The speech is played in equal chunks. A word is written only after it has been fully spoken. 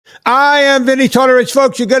I am Vinnie Tortorich,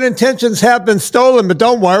 folks. Your good intentions have been stolen, but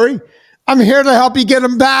don't worry. I'm here to help you get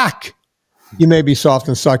them back. You may be soft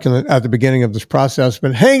and succulent at the beginning of this process,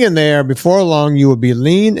 but hang in there. Before long, you will be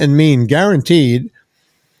lean and mean, guaranteed.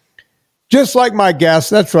 Just like my guest.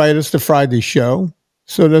 That's right. It's the Friday show.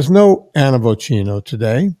 So there's no Anna Vocino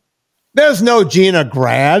today. There's no Gina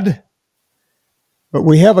Grad. But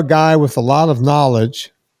we have a guy with a lot of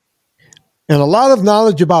knowledge and a lot of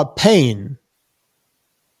knowledge about pain.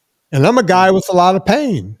 And I'm a guy with a lot of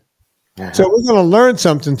pain. So we're going to learn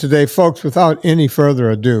something today, folks, without any further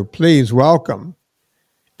ado. Please welcome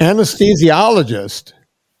anesthesiologist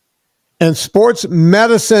and sports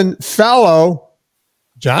medicine fellow,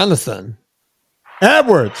 Johnathan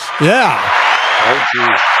Edwards. Yeah. Oh,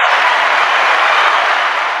 geez.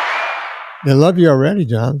 They love you already,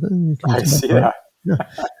 Johnathan. I see that. Yeah.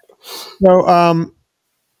 So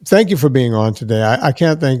thank you for being on today. I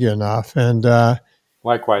can't thank you enough. And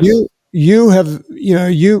likewise. You have,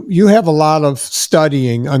 you have a lot of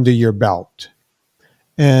studying under your belt,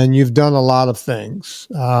 and you've done a lot of things.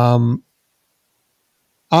 I'm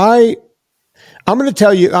going to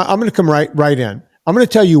tell you, I'm going to come right in. I'm going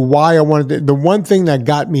to tell you why I wanted to, the one thing that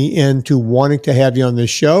got me into wanting to have you on this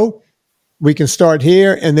show. We can start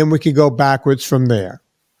here, and then we can go backwards from there.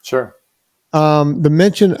 Sure. The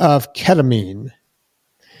mention of ketamine,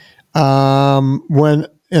 when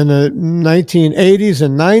in the 1980s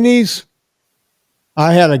and 90s,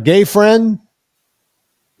 I had a gay friend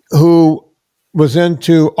who was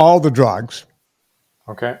into all the drugs.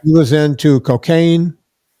 Okay. He was into cocaine.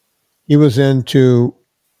 He was into,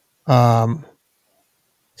 God,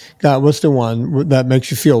 what's the one that makes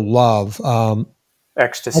you feel love?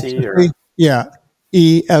 Ecstasy. Or... Yeah,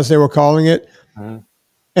 E, as they were calling it. Mm-hmm.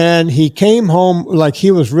 And he came home like he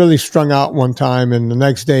was really strung out one time, and the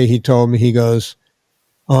next day he told me, he goes,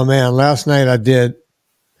 "Oh man, last night I did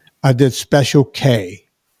Special K."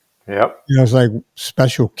 Yep. And I was like,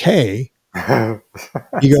 "Special K?"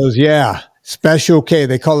 He goes, "Yeah, Special K.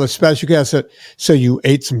 They call it Special K." I said, "So you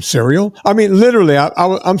ate some cereal?" I mean, literally,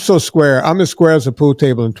 I'm so square. I'm as square as a pool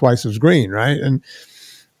table and twice as green, right? And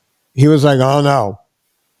he was like, "Oh no,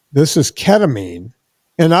 this is ketamine."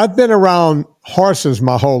 And I've been around horses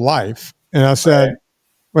my whole life. And I said,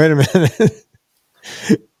 Wait a minute.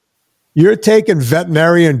 You're taking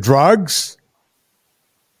veterinarian drugs?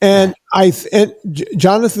 And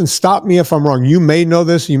Johnathan, stop me if I'm wrong. You may know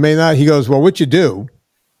this, you may not. He goes, well, what you do?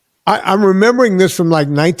 I'm remembering this from like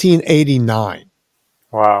 1989.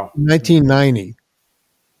 Wow. 1990.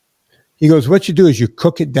 He goes, what you do is you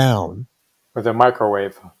cook it down. With a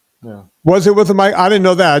microwave. Yeah. Was it with a mic? I didn't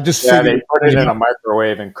know that. I just figured they put it in a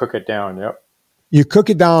microwave and cook it down. Yep. You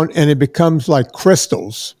cook it down and it becomes like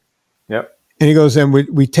crystals. Yep. And he goes, and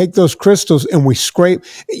we take those crystals and we scrape.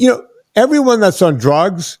 Everyone that's on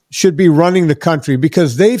drugs should be running the country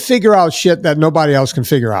because they figure out shit that nobody else can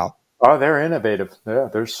figure out. Oh, they're innovative. Yeah,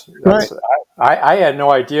 right. I had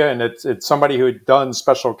no idea, and it's somebody who had done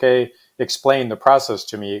Special K explained the process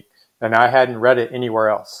to me, and I hadn't read it anywhere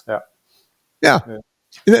else. Yeah. Yeah.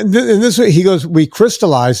 And this way, he goes, we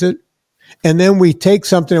crystallize it, and then we take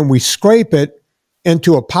something and we scrape it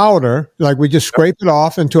into a powder, like we just scrape it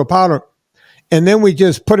off into a powder, and then we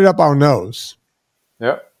just put it up our nose.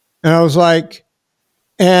 Yep. And I was like,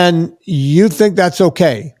 and you think that's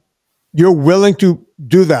okay? You're willing to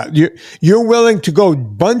do that? You're willing to go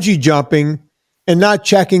bungee jumping and not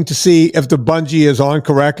checking to see if the bungee is on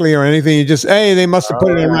correctly or anything? You just, hey, they must have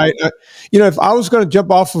put it in right. If I was going to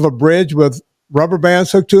jump off of a bridge with rubber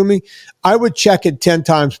bands hooked to me, I would check it 10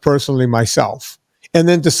 times personally myself and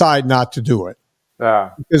then decide not to do it.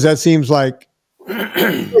 Yeah. Because that seems like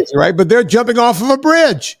crazy, right? But they're jumping off of a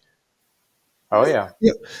bridge. Oh, yeah.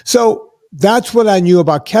 So that's what I knew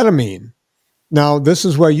about ketamine. Now, this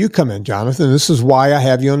is where you come in, Johnathan. This is why I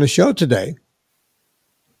have you on the show today.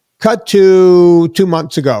 Cut to 2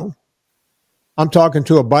 months ago. I'm talking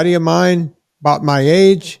to a buddy of mine about my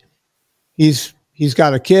age. He's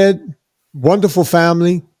got a kid. Wonderful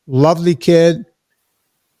family, lovely kid.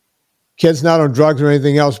 Kid's not on drugs or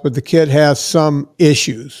anything else, but the kid has some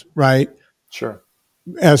issues, right? Sure.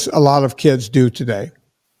 As a lot of kids do today.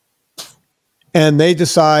 And they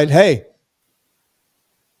decide, hey,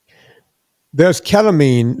 there's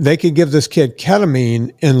ketamine. They could give this kid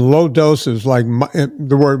ketamine in low doses, like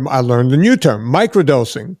the word I learned, the new term,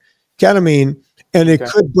 microdosing ketamine, and it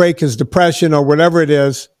could break his depression or whatever it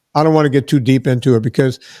is. I don't want to get too deep into it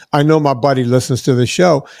because I know my buddy listens to the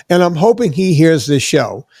show, and I'm hoping he hears this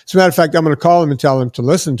show. As a matter of fact, I'm going to call him and tell him to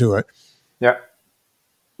listen to it. Yeah.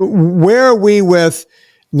 Where are we with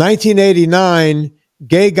 1989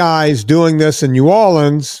 gay guys doing this in New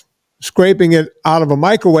Orleans, scraping it out of a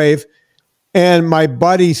microwave, and my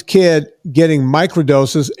buddy's kid getting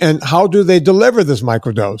microdoses. And how do they deliver this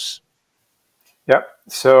microdose? Yep.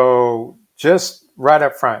 So just right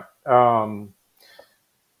up front,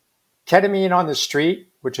 ketamine on the street,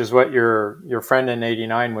 which is what your friend in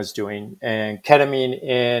 89 was doing, and ketamine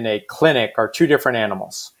in a clinic are two different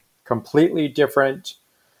animals, completely different.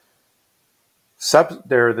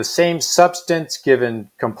 They're the same substance given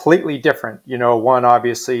completely different. You know, one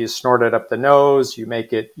obviously is snorted up the nose. You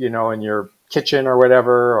make it, you know, in your kitchen or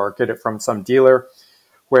whatever, or get it from some dealer.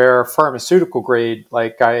 Where pharmaceutical grade,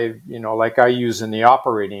 like I use in the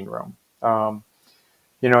operating room,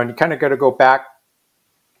 you know, and you kind of got to go back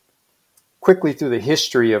quickly through the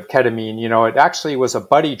history of ketamine. You know, it actually was a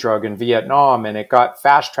buddy drug in Vietnam, and it got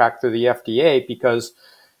fast-tracked through the FDA because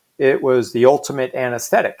it was the ultimate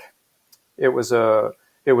anesthetic. It was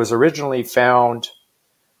originally found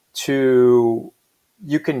you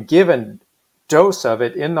can give a dose of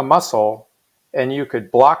it in the muscle, and you could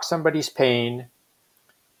block somebody's pain,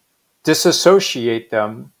 disassociate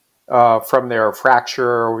them from their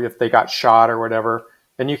fracture, or if they got shot or whatever,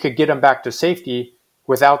 and you could get them back to safety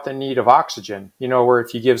without the need of oxygen. You know, where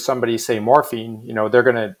if you give somebody, say, morphine, you know, they're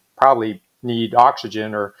going to probably need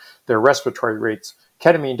oxygen or their respiratory rates.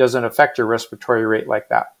 Ketamine doesn't affect your respiratory rate like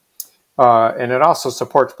that. And it also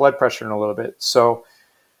supports blood pressure in a little bit. So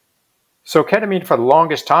ketamine for the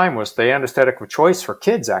longest time was the anesthetic of choice for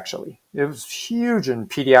kids, actually. It was huge in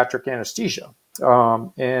pediatric anesthesia.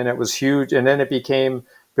 And it was huge. And then it became,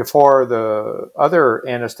 before the other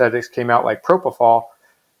anesthetics came out like propofol,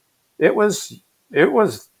 it was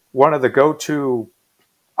one of the go-to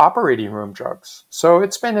operating room drugs. So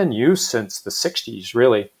it's been in use since the 60s,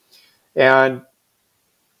 really. And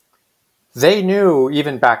they knew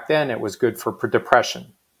even back then it was good for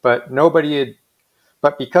depression, but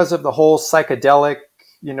but because of the whole psychedelic,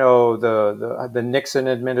 you know, the Nixon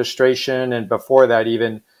administration, and before that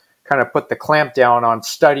even kind of put the clamp down on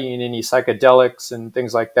studying any psychedelics and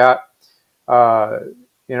things like that,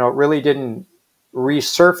 you know, it really didn't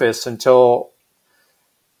resurface until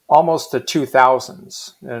almost the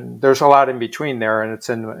 2000s. And there's a lot in between there, and it's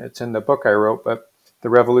in the book I wrote, but The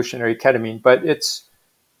Revolutionary Ketamine. But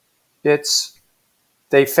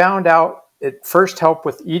they found out it first helped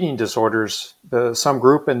with eating disorders, some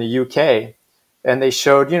group in the UK, and they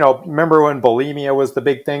showed, you know, remember when bulimia was the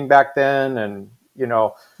big thing back then, and, you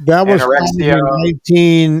know, that was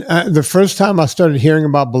anorexia. The first time I started hearing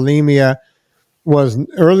about bulimia was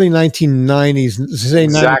early 1990s, say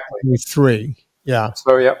Exactly. 1993. Yeah.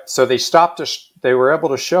 So, yeah. So they were able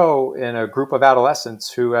to show in a group of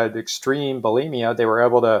adolescents who had extreme bulimia, they were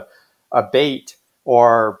able to abate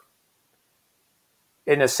or,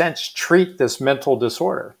 in a sense, treat this mental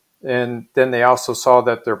disorder. And then they also saw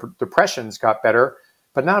that their depressions got better.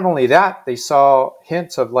 But not only that, they saw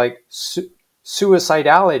hints of like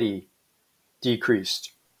suicidality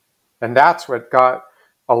decreased. And that's what got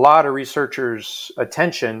a lot of researchers'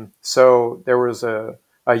 attention. So there was a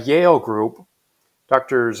Yale group,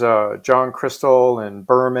 Doctors John Crystal and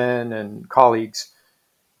Berman and colleagues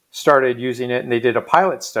started using it, and they did a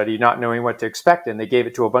pilot study not knowing what to expect. And they gave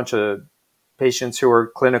it to a bunch of patients who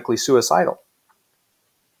were clinically suicidal.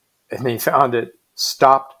 And they found it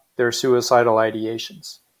stopped their suicidal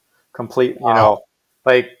ideations completely. Wow. You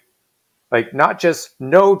know, like not just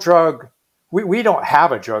no drug. We don't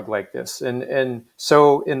have a drug like this. And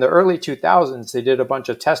so in the early 2000s, they did a bunch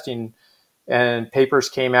of testing and papers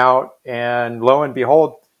came out, and lo and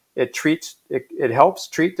behold, it helps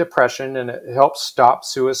treat depression, and it helps stop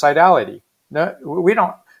suicidality. No, we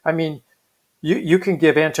don't, I mean, you can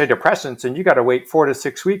give antidepressants and you got to wait 4 to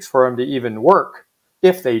 6 weeks for them to even work,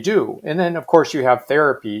 if they do. And then of course you have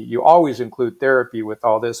therapy. You always include therapy with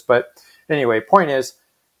all this. But anyway, point is,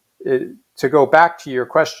 to go back to your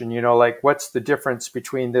question, you know, like what's the difference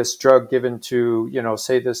between this drug given to, you know,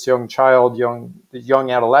 say this young child,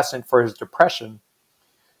 young adolescent for his depression?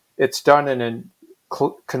 It's done in a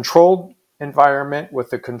controlled environment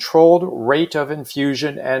with a controlled rate of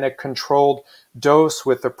infusion and a controlled dose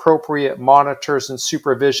with appropriate monitors and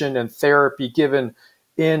supervision and therapy given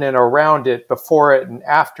in and around it, before it and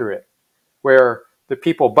after it. Where the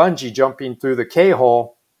people bungee jumping through the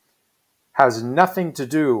K-hole has nothing to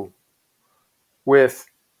do with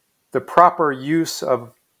the proper use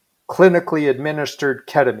of clinically administered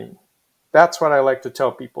ketamine. That's what I like to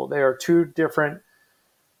tell people. They are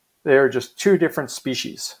just two different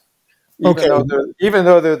species. Even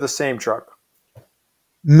though they're the same drug.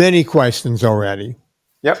 Many questions already.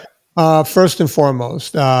 Yep. First and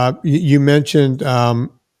foremost, you mentioned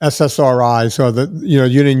SSRIs, so that, you know,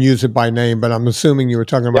 you didn't use it by name, but I'm assuming you were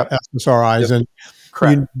talking about SSRIs. Yep. And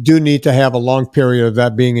Correct. You do need to have a long period of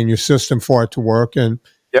that being in your system for it to work. And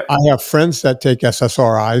Yep. I have friends that take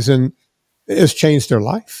SSRIs, and it's changed their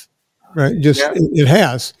life, right? Just Yeah. it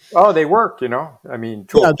has. Oh, they work, I mean,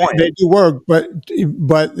 to a point. They do work, but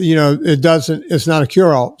it doesn't. It's not a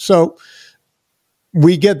cure all. So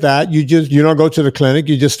we get that. You don't go to the clinic.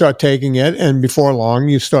 You just start taking it, and before long,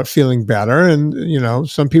 you start feeling better. And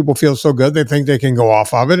some people feel so good they think they can go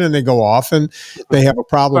off of it, and they go off, and they have a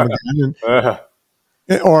problem again,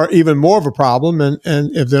 or even more of a problem. And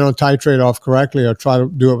if they don't titrate off correctly or try to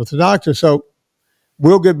do it with the doctor, so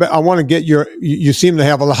we'll get back. I want to get you seem to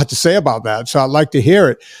have a lot to say about that, so I'd like to hear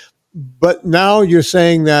it. But now you're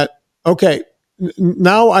saying that, okay,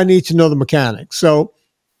 now I need to know the mechanics. So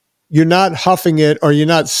you're not huffing it or you're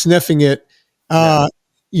not sniffing it,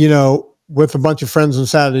 with a bunch of friends on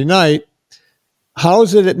Saturday night. How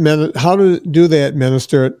is it how do they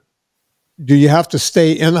administer it? Do you have to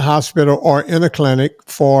stay in the hospital or in a clinic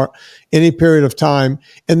for any period of time?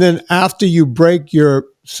 And then after you break your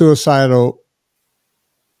suicidal,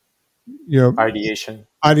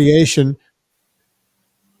 ideation,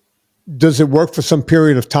 does it work for some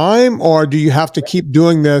period of time, or do you have to keep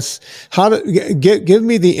doing this? Give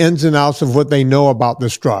me the ins and outs of what they know about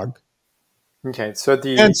this drug? Okay, so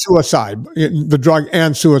and suicide, the drug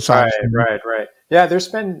and suicide. Right. Yeah, there's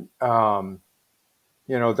been,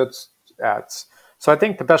 that's. So I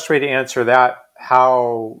think the best way to answer that,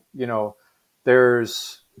 how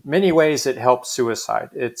there's many ways it helps suicide.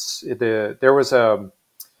 There was the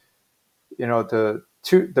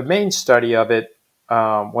main study of it.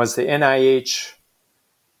 Was the NIH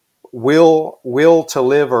will to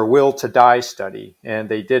live or will to die study. And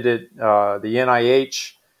they did it, the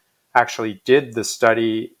NIH actually did the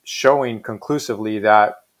study showing conclusively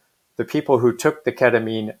that the people who took the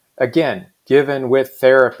ketamine, again, given with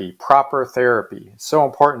therapy, proper therapy, it's so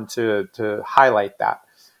important to highlight that.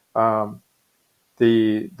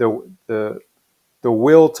 The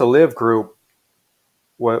will to live group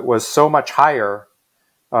was so much higher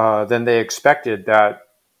than they expected that,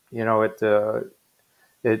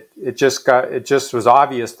 it just was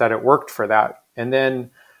obvious that it worked for that. And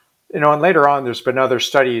then, and later on, there's been other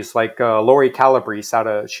studies like Lori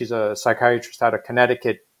Calabrese she's a psychiatrist out of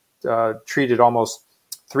Connecticut, treated almost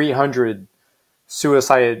 300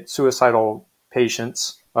 suicidal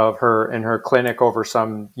patients in her clinic over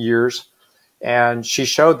some years. And she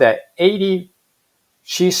showed that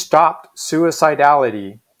she stopped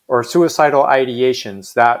suicidality or suicidal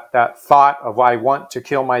ideations, that thought of I want to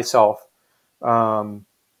kill myself, in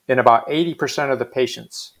about 80% of the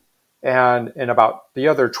patients. And in about the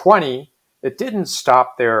other 20, it didn't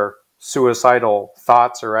stop their suicidal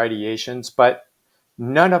thoughts or ideations, but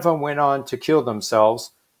none of them went on to kill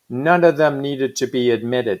themselves. None of them needed to be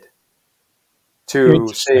admitted to,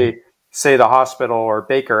 say the hospital or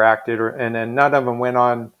Baker acted, and then none of them went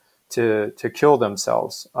on to kill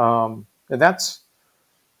themselves. And that's,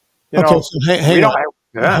 so hang on.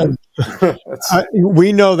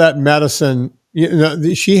 We know that medicine,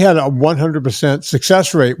 she had a 100%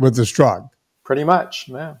 success rate with this drug. Pretty much,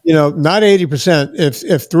 yeah. Not 80%.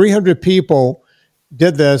 If 300 people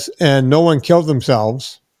did this and no one killed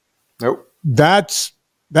themselves, nope. That's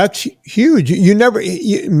huge.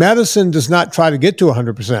 Medicine does not try to get to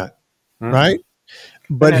 100%, right?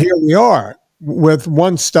 But here we are with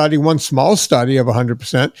one small study of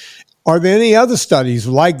 100%. Are there any other studies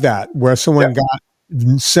like that where someone got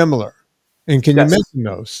similar? And can you mention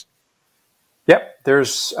those? Yep.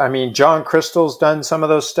 John Crystal's done some of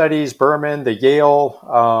those studies, Berman, the Yale,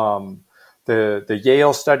 the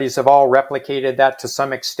Yale studies have all replicated that to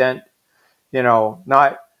some extent.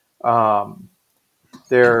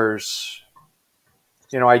 There's,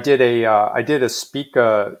 I did a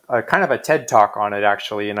kind of a TED talk on it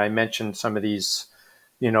actually. And I mentioned some of these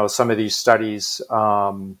studies,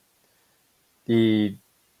 they're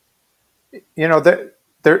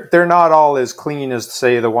not all as clean as,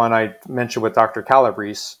 say, the one I mentioned with Dr.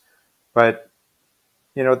 Calabrese, but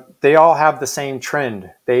they all have the same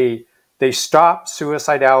trend. They stop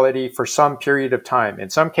suicidality for some period of time. In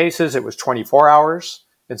some cases, it was 24 hours.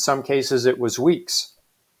 In some cases, it was weeks.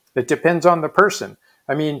 It depends on the person.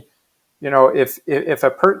 If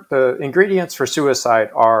the ingredients for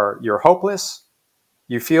suicide are you're hopeless,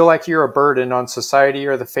 you feel like you're a burden on society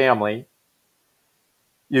or the family,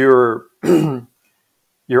 you're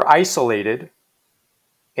isolated,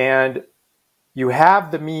 and you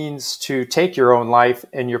have the means to take your own life,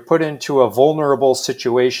 and you're put into a vulnerable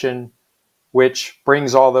situation which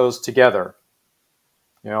brings all those together.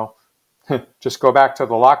 Just go back to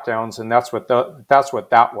the lockdowns, and that's what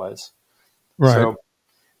that was. Right.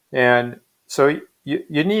 So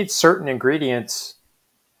you need certain ingredients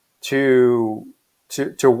to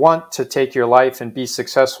want to take your life and be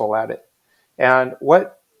successful at it. And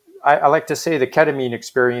what I like to say the ketamine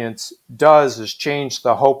experience does is change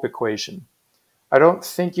the hope equation. I don't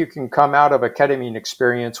think you can come out of a ketamine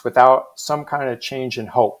experience without some kind of change in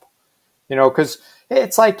hope, because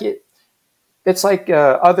it's like other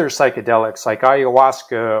psychedelics like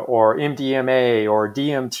ayahuasca or MDMA or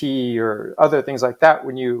DMT or other things like that.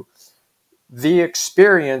 The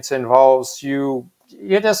experience involves you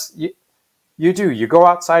go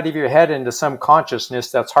outside of your head into some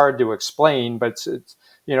consciousness that's hard to explain, but it's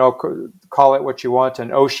call it what you want,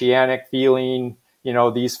 an oceanic feeling,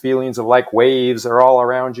 these feelings of like waves are all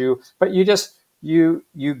around you, but you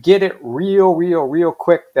get it real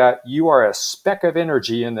quick that you are a speck of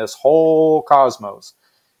energy in this whole cosmos.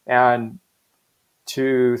 And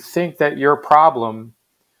to think that your problem,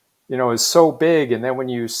 is so big. And then when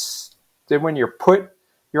you're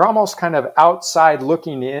almost kind of outside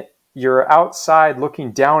looking you're outside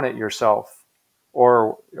looking down at yourself,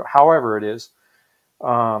 or however it is.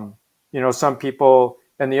 Some people,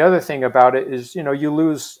 and the other thing about it is, you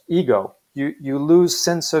lose ego. You lose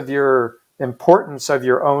sense of your importance of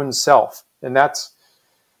your own self. And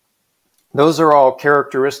those are all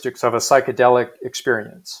characteristics of a psychedelic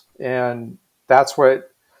experience. And that's what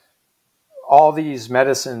all these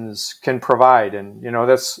medicines can provide. And,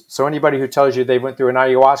 so anybody who tells you they went through an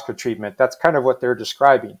ayahuasca treatment, that's kind of what they're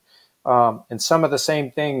describing. And some of the same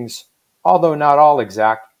things, although not all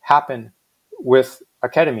exact, happen with a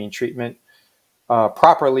ketamine treatment,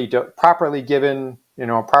 properly given,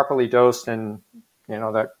 properly dosed, and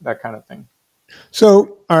that kind of thing.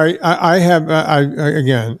 So, all right, I have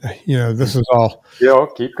again, this is all.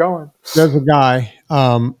 Keep going. There's a guy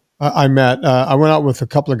I met. I went out with a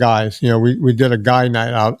couple of guys. We did a guy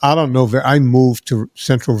night out. I don't know. I moved to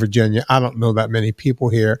Central Virginia. I don't know that many people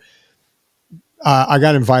here. I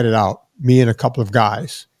got invited out, me and a couple of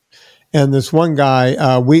guys. And this one guy,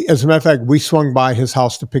 as a matter of fact, we swung by his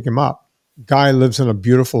house to pick him up. Guy lives in a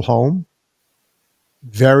beautiful home,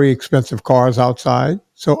 very expensive cars outside.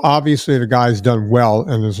 So obviously the guy's done well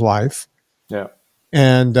in his life. Yeah.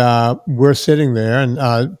 And we're sitting there,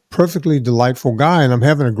 and perfectly delightful guy. And I'm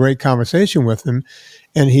having a great conversation with him.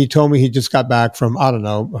 And he told me he just got back from, I don't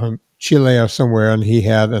know, Chile or somewhere, and he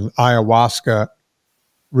had an ayahuasca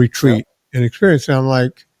retreat. And experience. And I'm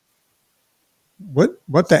like,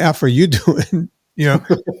 what the F are you doing? I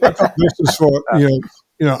thought this is for, I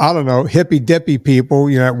don't know, hippy dippy people,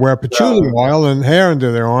 wear patchouli oil and hair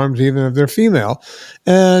under their arms, even if they're female.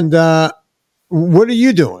 And what are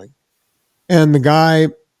you doing? And the guy,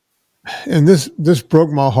 and this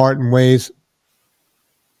broke my heart in ways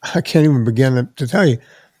I can't even begin to tell you.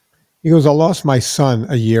 He goes, I lost my son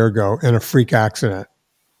a year ago in a freak accident.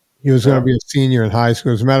 He was going to be a senior in high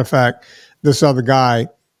school. As a matter of fact, this other guy,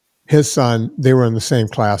 his son, they were in the same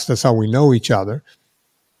class. That's how we know each other.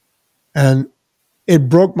 And it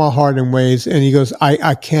broke my heart in ways. And he goes,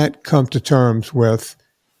 I can't come to terms with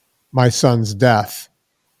my son's death.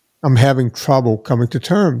 I'm having trouble coming to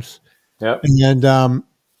terms. Yep. And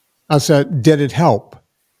I said, did it help?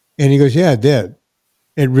 And he goes, yeah, it did.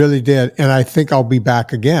 It really did. And I think I'll be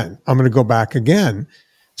back again. I'm going to go back again.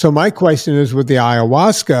 So my question is with the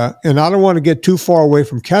ayahuasca, and I don't want to get too far away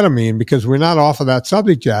from ketamine because we're not off of that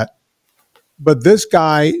subject yet, but this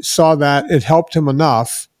guy saw that it helped him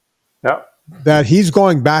enough that he's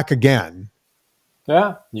going back again.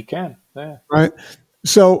 Yeah, you can. Yeah. Right.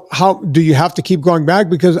 So how do you have to keep going back?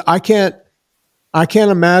 Because I can't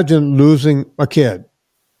imagine losing a kid,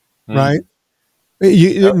 right?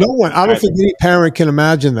 No one, I don't think any parent can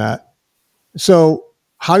imagine that. So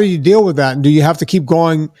how do you deal with that? And do you have to keep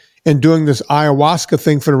going and doing this ayahuasca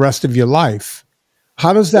thing for the rest of your life?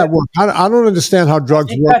 How does that work? I don't understand how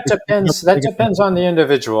drugs work. That depends on the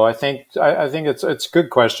individual. I think it's a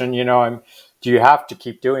good question. Do you have to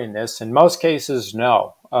keep doing this? In most cases,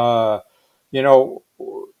 no.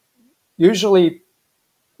 Usually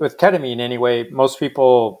with ketamine anyway, most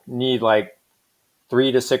people need like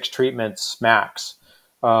 3 to 6 treatments max.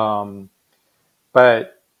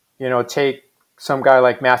 But take some guy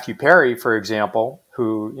like Matthew Perry, for example,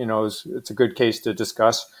 who, it's a good case to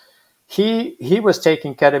discuss. He was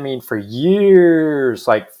taking ketamine for years,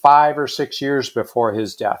 like 5 or 6 years before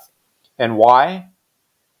his death. And why?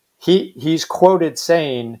 He's quoted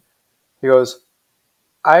saying, he goes,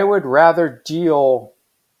 I would rather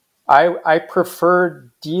I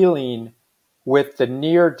preferred dealing with the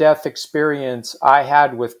near-death experience I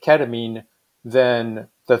had with ketamine than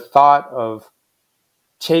the thought of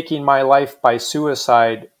taking my life by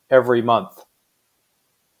suicide every month.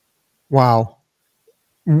 Wow.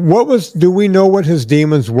 do we know what his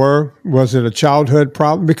demons were? Was it a childhood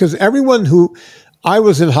problem? Because I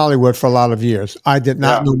was in Hollywood for a lot of years. I did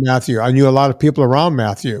not know Matthew. I knew a lot of people around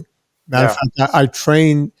Matthew. Matter of fact, I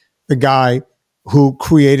trained the guy who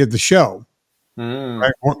created the show.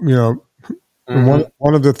 Right?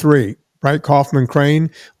 One of the three, right? Kaufman Crane,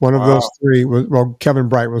 one of those three Kevin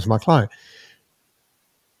Bright was my client.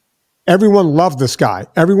 Everyone loved this guy.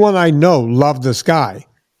 Everyone I know loved this guy.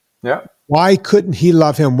 Yeah. Why couldn't he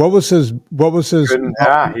love him? What was his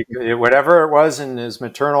whatever it was in his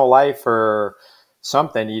maternal life or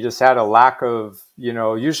something, he just had a lack of,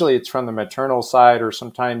 usually it's from the maternal side, or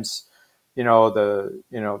sometimes, I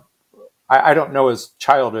don't know his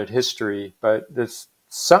childhood history, but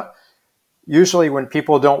usually when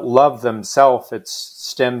people don't love themselves, it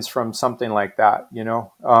stems from something like that,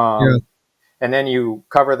 and then you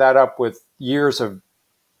cover that up with years of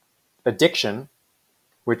addiction,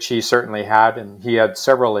 which he certainly had, and he had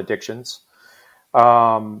several addictions.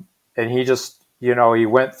 And he just, he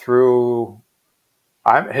went through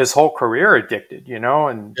his whole career addicted,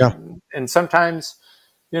 and sometimes,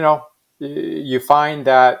 you find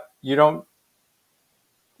that you don't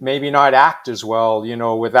maybe not act as well,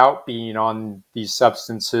 without being on these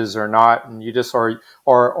substances or not. And you just,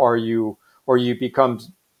 or you become,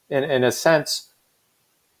 in a sense,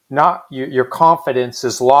 your confidence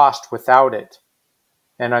is lost without it.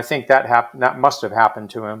 And I think that must have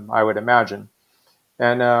happened to him, I would imagine.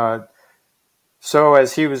 And so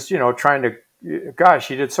as he was, trying to, gosh,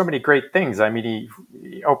 he did so many great things. I mean,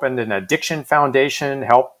 he opened an addiction foundation,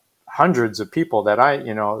 helped hundreds of people that I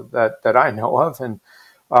know of. And,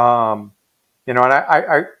 and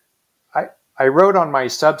I wrote on my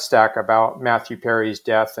Substack about Matthew Perry's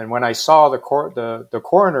death. And when I saw the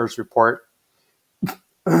coroner's report,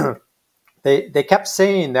 they kept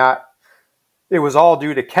saying that it was all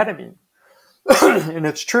due to ketamine. And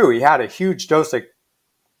it's true. He had a huge dose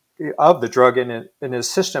of the drug in his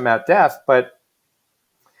system at death, but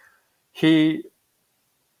you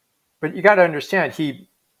got to understand, he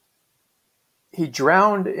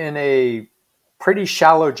drowned in a pretty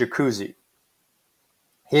shallow jacuzzi.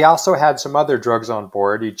 He also had some other drugs on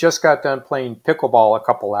board. He just got done playing pickleball a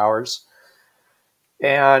couple hours.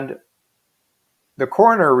 And the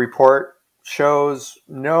coroner report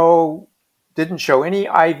didn't show any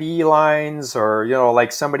IV lines or,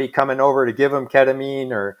 like somebody coming over to give him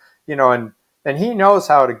ketamine or, and he knows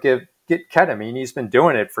how to get ketamine. He's been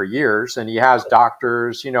doing it for years, and he has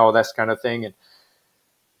doctors, that kind of thing.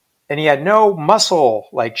 And he had no muscle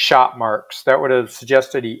like shot marks that would have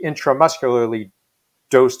suggested he intramuscularly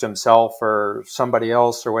dosed himself or somebody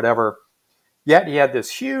else or whatever. Yet he had this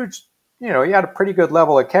huge, he had a pretty good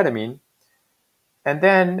level of ketamine. And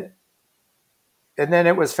then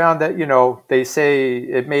it was found that, they say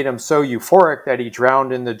it made him so euphoric that he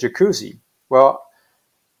drowned in the jacuzzi. Well,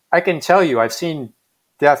 I can tell you, I've seen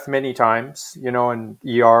death many times, in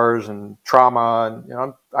ERs and trauma,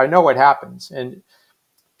 and I know what happens. And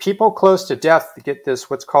people close to death get this,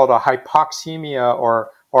 what's called a hypoxemia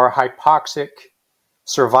or hypoxic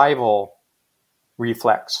survival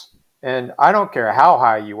reflex. And I don't care how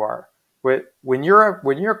high you are. When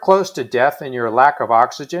you're close to death and your lack of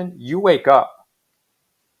oxygen, you wake up.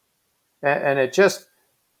 And it just,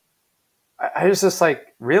 I was just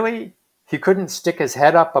like, really? He couldn't stick his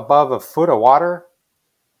head up above a foot of water,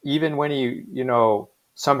 even when he,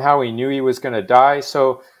 somehow he knew he was going to die.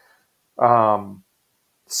 So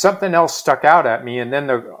something else stuck out at me. And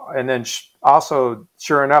then also,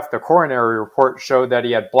 sure enough, the coronary report showed that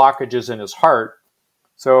he had blockages in his heart.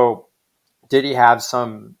 So did he have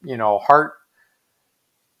some, did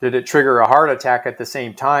it trigger a heart attack at the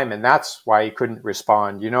same time? And that's why he couldn't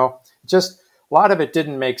respond, just a lot of it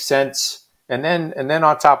didn't make sense. And then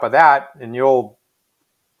on top of that, and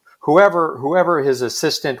whoever his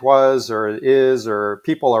assistant was or is, or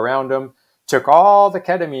people around him, took all the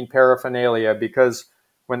ketamine paraphernalia, because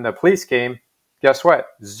when the police came, guess what?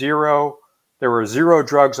 There were zero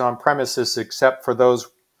drugs on premises except for those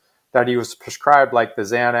that he was prescribed, like the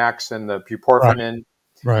Xanax and the buprenorphine,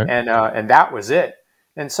 right. And that was it.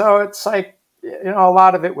 And so it's like, a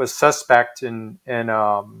lot of it was suspect, and and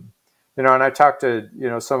I talked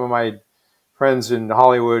to some of my friends in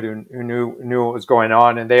Hollywood who knew what was going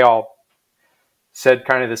on, and they all said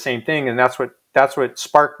kind of the same thing, and that's what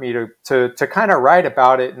sparked me to kind of write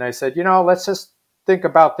about it. And I said, let's just think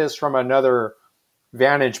about this from another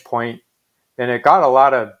vantage point. And it got a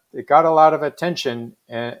lot of attention,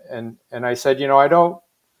 and I said, I don't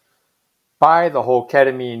buy the whole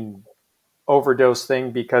ketamine overdose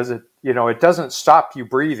thing, because it doesn't stop you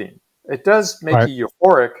breathing. It does make you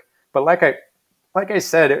euphoric, but like I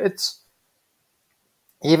said,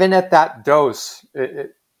 even at that dose,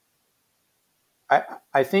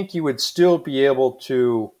 I think you would still be able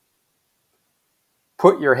to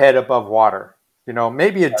put your head above water. You know,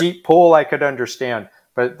 maybe a deep pool I could understand,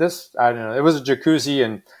 but this, I don't know. It was a jacuzzi,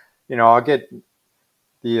 and you know,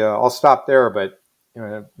 I'll stop there. But you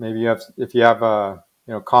know, maybe if you have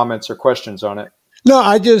you know, comments or questions on it. No,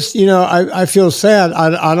 I just, you know, I feel sad.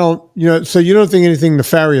 I don't, you know, so you don't think anything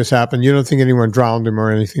nefarious happened. You don't think anyone drowned him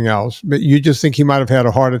or anything else, but you just think he might have had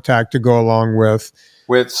a heart attack to go along with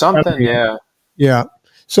Something. Yeah. Yeah.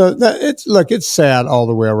 So it's sad all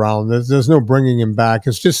the way around. There's no bringing him back.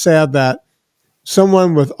 It's just sad that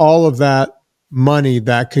someone with all of that money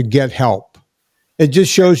that could get help. It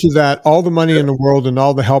just shows you that all the money in the world and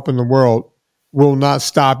all the help in the world will not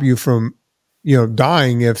stop you from, you know,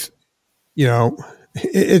 dying if, you know,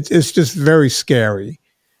 it's just very scary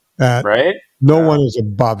that no one is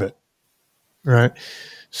above it. Right.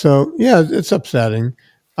 So, yeah, it's upsetting.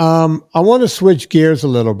 I want to switch gears a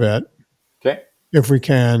little bit. Okay. If we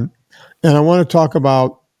can. And I want to talk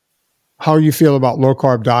about how you feel about low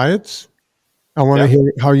carb diets. I want to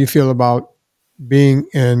hear how you feel about being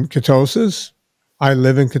in ketosis. I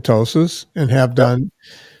live in ketosis and have done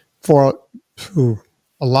for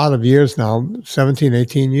a lot of years now, 17,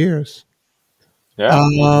 18 years.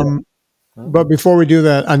 Yeah. But before we do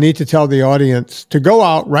that, I need to tell the audience to go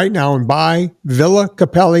out right now and buy Villa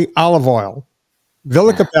Capelli olive oil.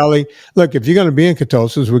 Villa Capelli, look, if you're going to be in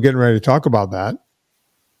ketosis, we're getting ready to talk about that.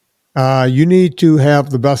 You need to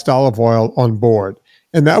have the best olive oil on board,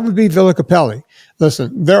 and that would be Villa Capelli.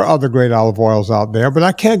 Listen, there are other great olive oils out there, but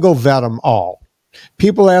I can't go vet them all.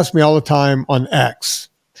 People ask me all the time on X,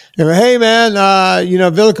 you know, hey man, you know,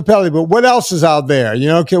 Villa Capelli, but what else is out there? You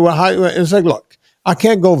know, okay, well, it's like, look, I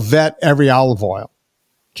can't go vet every olive oil.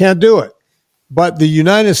 Can't do it. But the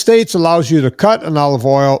United States allows you to cut an olive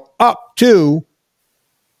oil up to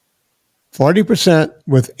 40%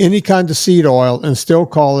 with any kind of seed oil and still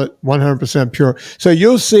call it 100% pure. So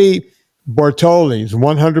you'll see Bortoli's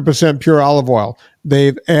 100% pure olive oil.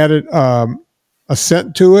 They've added a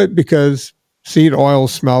scent to it because seed oil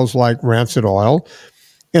smells like rancid oil.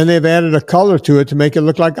 And they've added a color to it to make it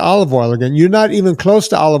look like olive oil again. You're not even close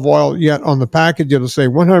to olive oil yet. On the package, it'll say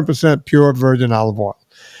 100% pure virgin olive oil.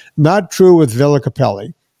 Not true with Villa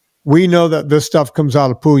Capelli. We know that this stuff comes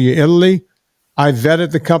out of Puglia, Italy. I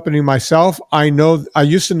vetted the company myself. I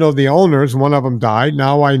used to know the owners. One of them died.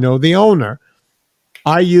 Now I know the owner.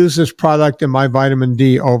 I use this product in my vitamin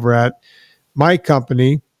D over at my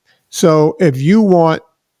company. So if you want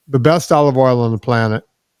the best olive oil on the planet,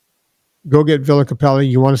 go get Villa Capelli.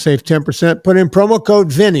 You want to save 10%? Put in promo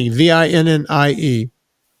code Vinnie, VINNIE,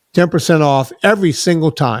 10% off every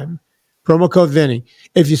single time. Promo code Vinnie.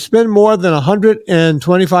 If you spend more than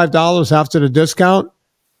 $125 after the discount,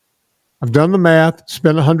 I've done the math,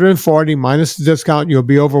 spend $140 minus the discount, you'll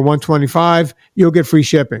be over $125. You'll get free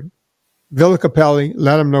shipping. Villa Capelli,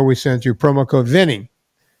 let them know we sent you. Promo code Vinnie.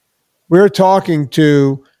 We're talking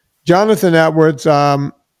to Johnathan Edwards.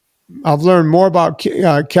 I've learned more about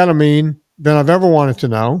ketamine than I've ever wanted to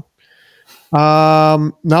know.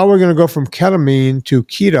 Now we're going to go from ketamine to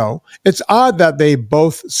keto. It's odd that they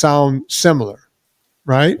both sound similar,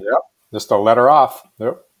 right? Yep. Just a letter off.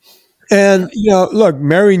 Yep. And, you know, look,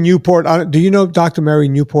 Mary Newport. Do you know Dr. Mary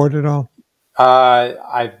Newport at all?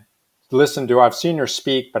 I've seen her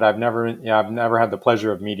speak, but I've never had the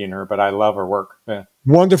pleasure of meeting her, but I love her work. Yeah.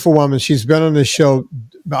 Wonderful woman. She's been on this show,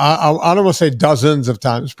 I don't want to say dozens of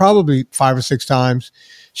times, probably 5 or 6 times.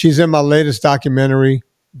 She's in my latest documentary,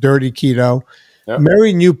 Dirty Keto. Yep.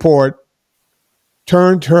 Mary Newport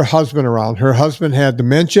turned her husband around. Her husband had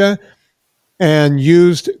dementia and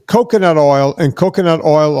used coconut oil and coconut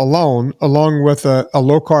oil alone, along with a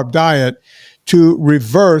low-carb diet, to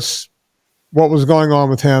reverse what was going on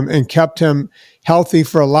with him and kept him healthy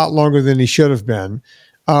for a lot longer than he should have been.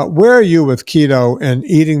 Where are you with keto and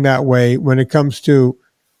eating that way when it comes to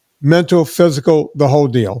mental, physical, the whole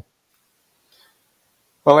deal?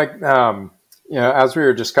 Well, like, you know, as we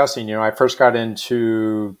were discussing, you know, I first got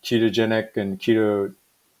into ketogenic and keto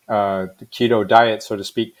diet, so to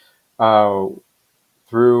speak,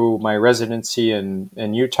 through my residency in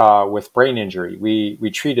Utah with brain injury. We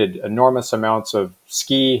treated enormous amounts of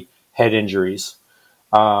ski head injuries,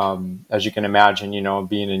 as you can imagine, you know,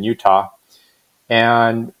 being in Utah.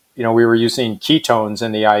 And, you know, we were using ketones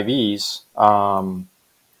in the IVs,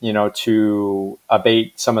 you know, to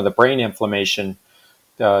abate some of the brain inflammation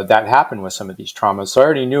that happened with some of these traumas. So I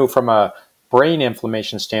already knew from a brain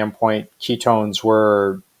inflammation standpoint, ketones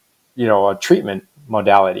were, you know, a treatment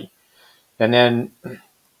modality. And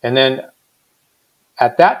then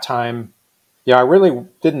at that time, Yeah, I really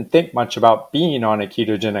didn't think much about being on a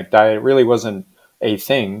ketogenic diet. It really wasn't a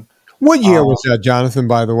thing. What year was that, Jonathan,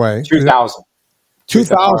 by the way? 2000.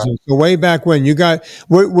 2000. So way back when.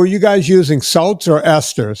 Were you guys using salts or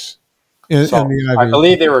esters in the I IV?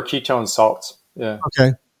 believe they were ketone salts. Yeah.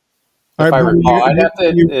 Okay. If I recall. I'd have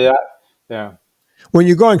to, yeah. When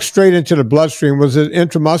you're going straight into the bloodstream, was it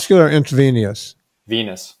intramuscular or intravenous?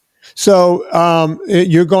 Venous. So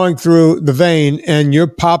you're going through the vein and you're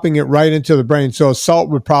popping it right into the brain. So a salt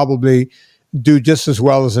would probably do just as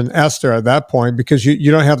well as an ester at that point because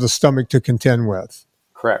you don't have the stomach to contend with.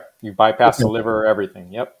 Correct. You bypass the liver,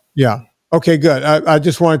 everything. Yep. Yeah. Okay, good. I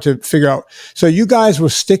just wanted to figure out. So you guys were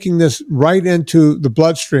sticking this right into the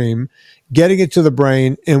bloodstream, getting it to the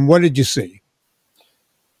brain, and what did you see?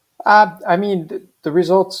 I mean, the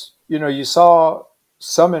results, you saw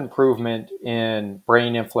some improvement in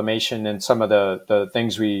brain inflammation and some of the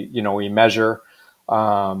things we measure,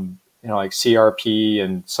 like CRP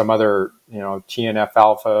and some other, TNF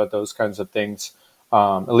alpha, those kinds of things.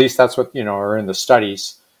 At least that's what, are in the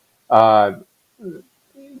studies. There's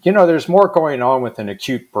more going on with an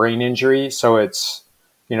acute brain injury. So it's,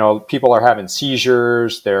 people are having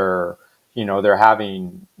seizures. They're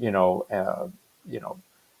having, they're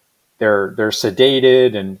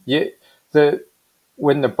sedated, and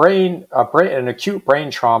when an acute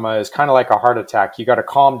brain trauma is kind of like a heart attack. You got to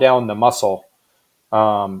calm down the muscle,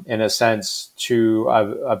 in a sense, to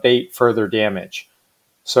abate further damage.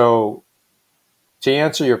 So to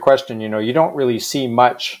answer your question, you don't really see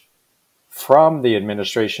much from the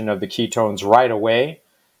administration of the ketones right away.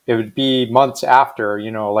 It would be months after,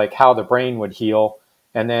 like how the brain would heal.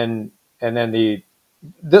 And then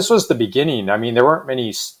this was the beginning. I mean, there weren't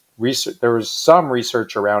many research. There was some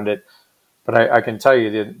research around it, but I can tell you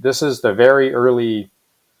that this is the very early,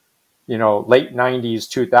 late 90s,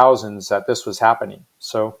 2000s that this was happening.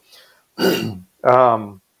 So, and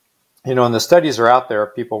the studies are out there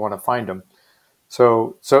if people want to find them.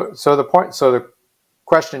 So the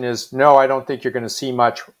question is, no, I don't think you're going to see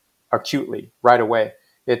much acutely right away.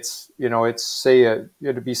 It's say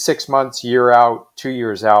it'd be 6 months, year out, 2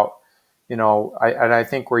 years out. I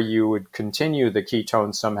think where you would continue the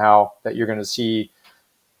ketones somehow, that you're going to see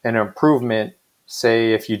an improvement,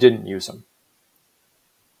 say, if you didn't use them.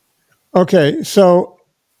 Okay, so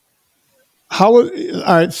all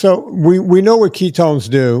right, so we know what ketones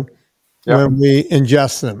do when we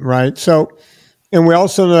ingest them, right? So, and we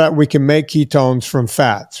also know that we can make ketones from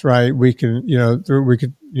fats, right? We can,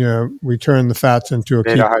 we turn the fats into a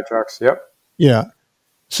beta hydrox. Yep. Yeah.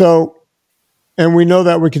 So, and we know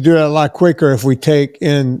that we could do that a lot quicker if we take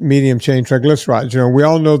in medium chain triglycerides. We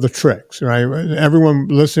all know the tricks, right? Everyone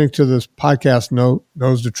listening to this podcast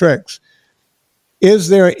knows the tricks. Is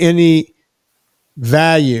there any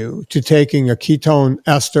value to taking a ketone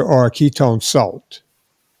ester or a ketone salt?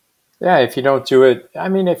 Yeah, if you don't do it, I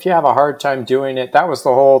mean, if you have a hard time doing it, that was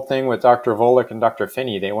the whole thing with Dr. Volek and Dr.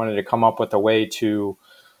 Finney. They wanted to come up with a way to,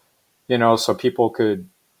 so people could,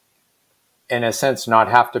 in a sense, not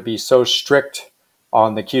have to be so strict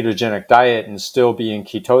on the ketogenic diet and still be in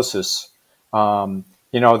ketosis.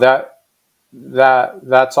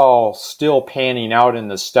 That's all still panning out in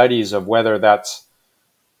the studies of whether that's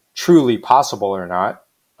truly possible or not.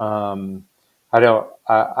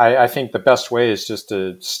 I think the best way is just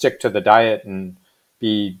to stick to the diet and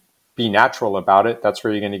be natural about it. That's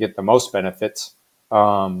where you're going to get the most benefits.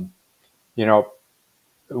 When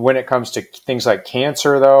it comes to things like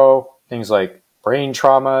cancer, though, things like brain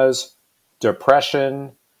traumas,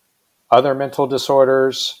 depression, other mental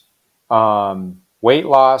disorders, weight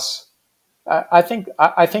loss, I think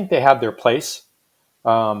they have their place.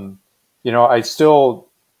 But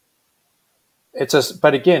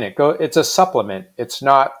again, it's a supplement. It's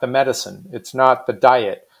not the medicine. It's not the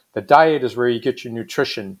diet. The diet is where you get your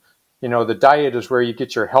nutrition. The diet is where you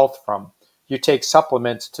get your health from. You take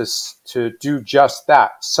supplements to do just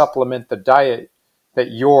that, supplement the diet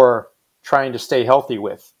that you're trying to stay healthy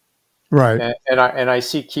with. Right. And I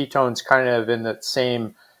see ketones kind of in that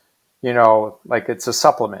same, like it's a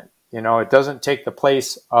supplement. It doesn't take the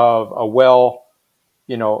place of a well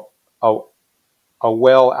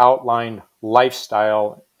outlined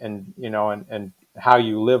lifestyle and how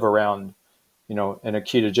you live around, in a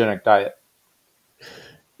ketogenic diet.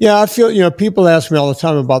 Yeah, I feel, people ask me all the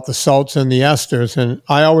time about the salts and the esters. And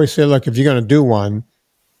I always say, look, if you're going to do one,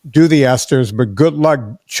 do the esters, but good luck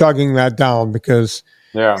chugging that down because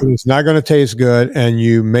it's not going to taste good and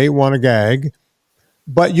you may want to gag.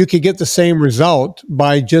 But you could get the same result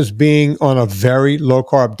by just being on a very low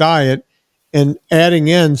carb diet and adding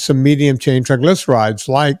in some medium chain triglycerides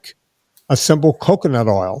like a simple coconut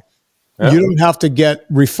oil. Yeah. You don't have to get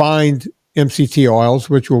refined MCT oils,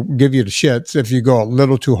 which will give you the shits if you go a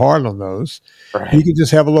little too hard on those. Right. You can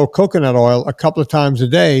just have a little coconut oil a couple of times a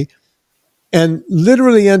day and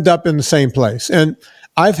literally end up in the same place. And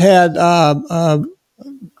I've had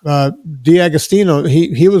D'Agostino,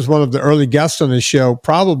 he was one of the early guests on this show.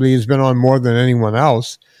 Probably he's been on more than anyone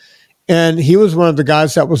else. And he was one of the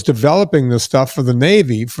guys that was developing this stuff for the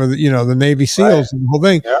Navy, for the, the Navy SEALs and the whole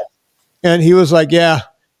thing. Yeah. And he was like, yeah,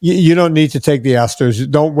 you don't need to take the esters.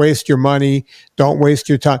 Don't waste your money. Don't waste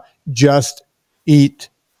your time. Just eat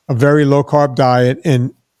a very low carb diet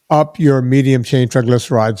and up your medium chain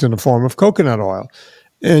triglycerides in the form of coconut oil.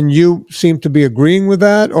 And you seem to be agreeing with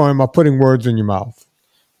that, or am I putting words in your mouth?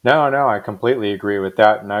 No, I completely agree with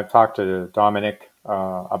that. And I've talked to Dominic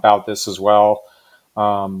about this as well.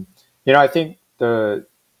 I think the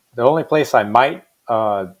only place I might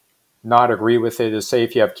not agree with it is, say,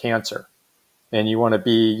 if you have cancer and you want to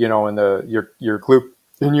be, in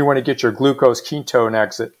and you want to get your glucose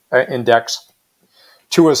ketone index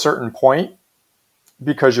to a certain point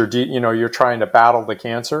because you're trying to battle the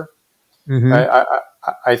cancer. Mm-hmm.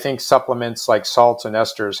 I think supplements like salts and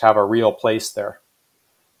esters have a real place there.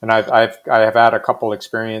 And I have had a couple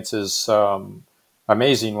experiences,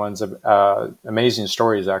 amazing ones, amazing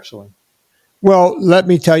stories, actually. Well, let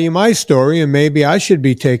me tell you my story, and maybe I should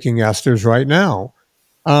be taking esters right now.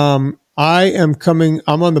 I'm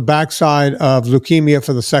on the backside of leukemia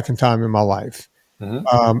for the second time in my life.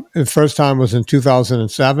 Mm-hmm. The first time was in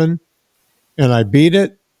 2007, and I beat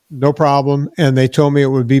it, no problem. And they told me it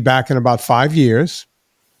would be back in about 5 years.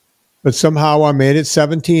 But somehow I made it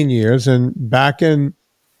 17 years. And back in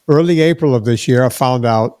early April of this year, I found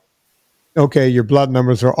out, okay, your blood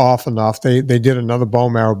numbers are off enough. They did another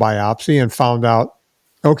bone marrow biopsy and found out,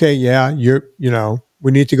 okay, yeah,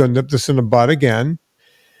 we need to go nip this in the bud again.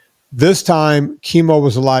 This time, chemo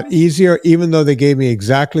was a lot easier, even though they gave me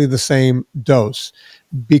exactly the same dose,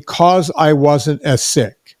 because I wasn't as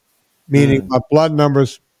sick, meaning my blood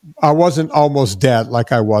numbers, I wasn't almost dead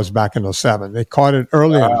like I was back in 2007. They caught it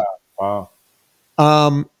early enough. Wow.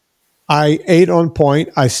 I ate on point.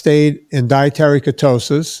 I stayed in dietary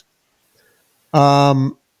ketosis.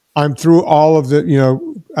 I'm through all of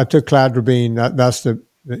the, I took cladribine. That's the,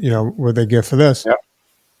 what they give for this. Yep.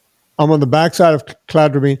 I'm on the backside of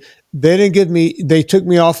cladribine. They took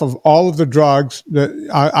me off of all of the drugs.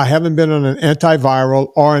 I haven't been on an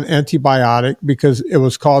antiviral or an antibiotic because it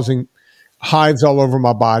was causing hives all over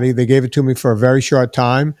my body. They gave it to me for a very short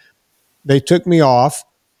time. They took me off.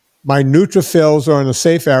 My neutrophils are in a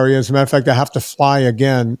safe area. As a matter of fact, I have to fly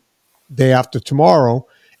again day after tomorrow.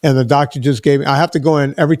 And the doctor just gave me, I have to go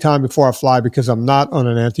in every time before I fly because I'm not on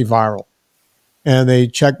an antiviral. And they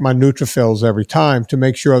check my neutrophils every time to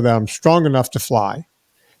make sure that I'm strong enough to fly.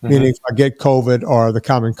 Mm-hmm. Meaning if I get COVID or the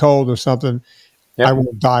common cold or something, yep, I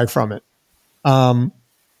won't die from it.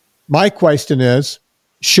 My question is,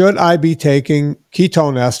 should I be taking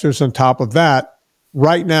ketone esters on top of that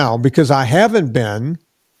right now? Because I haven't been.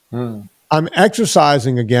 I'm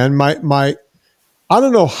exercising again. I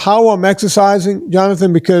don't know how I'm exercising,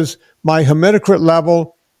 Johnathan, because my hematocrit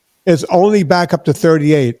level is only back up to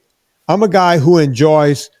 38. I'm a guy who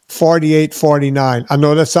enjoys 48, 49. I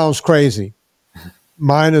know that sounds crazy.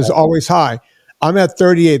 Mine is always high. I'm at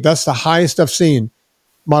 38. That's the highest I've seen.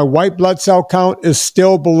 My white blood cell count is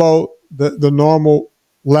still below the normal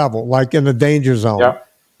level, like in the danger zone. Yep.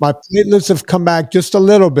 My platelets have come back just a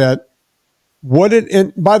little bit. By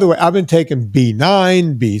the way, I've been taking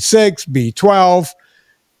B9, B6, B12.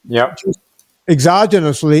 Yep.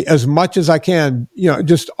 Exogenously as much as I can,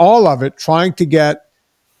 just all of it, trying to get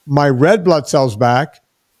my red blood cells back,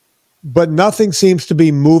 but nothing seems to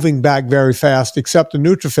be moving back very fast except the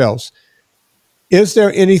neutrophils. Is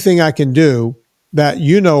there anything I can do that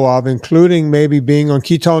you know of, including maybe being on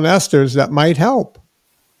ketone esters, that might help?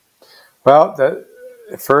 Well,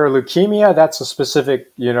 for leukemia, that's a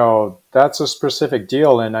specific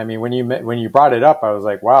deal. And I mean, when you brought it up, I was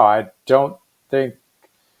like, wow, I don't think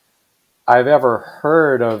I've ever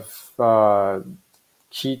heard of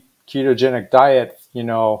ketogenic diet,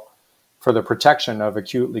 for the protection of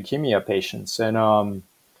acute leukemia patients. And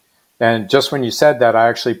just when you said that, I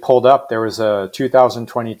actually pulled up, there was a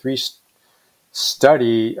 2023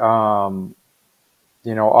 study,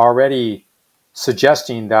 already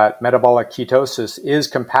suggesting that metabolic ketosis is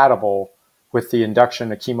compatible with the induction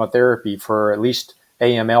of chemotherapy for at least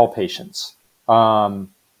AML patients. But,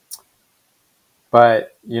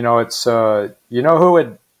 it's, who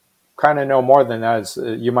would kind of know more than that is,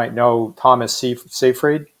 you might know Thomas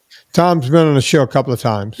Seyfried. Tom's been on the show a couple of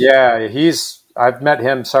times. Yeah, I've met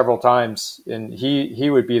him several times, and he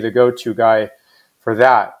would be the go-to guy for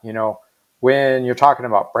that. when you're talking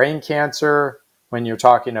about brain cancer, when you're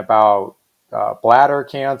talking about bladder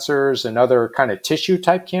cancers and other kind of tissue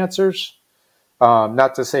type cancers.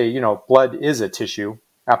 Not to say, blood is a tissue,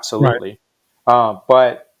 absolutely. Right.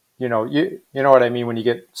 But, you know what I mean? When you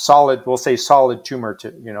get solid, we'll say solid tumor,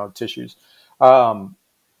 tissues,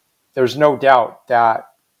 there's no doubt that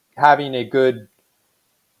having a good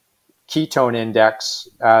ketone index,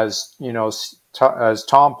 as as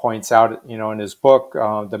Tom points out, in his book,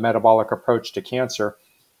 The Metabolic Approach to Cancer,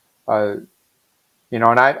 and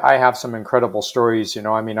I have some incredible stories. I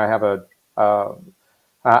have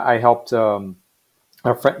I helped a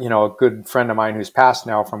good friend of mine who's passed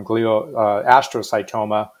now from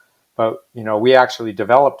astrocytoma, but we actually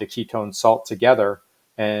developed a ketone salt together,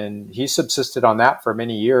 and he subsisted on that for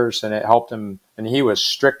many years, and it helped him. And he was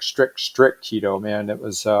strict keto, man. It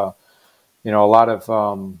was a lot of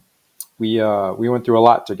we went through a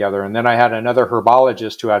lot together. And then I had another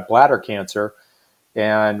herbologist who had bladder cancer,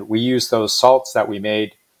 and we used those salts that we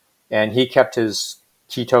made, and he kept his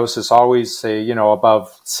ketosis always, say,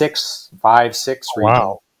 above 5, 6 region.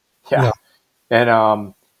 Wow. Yeah.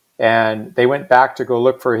 And they went back to go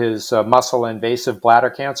look for his muscle invasive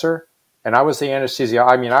bladder cancer. And I was the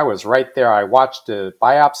anesthesiologist. I was right there. I watched the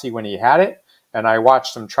biopsy when he had it, and I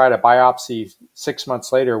watched him try to biopsy 6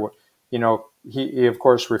 months later. He of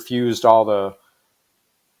course refused all the,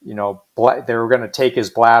 they were going to take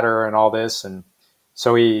his bladder and all this. And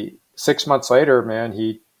so 6 months later,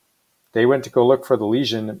 man, they went to go look for the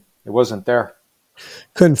lesion. It wasn't there.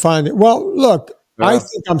 Couldn't find it. Well, look, I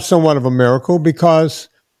think I'm somewhat of a miracle, because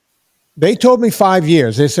they told me 5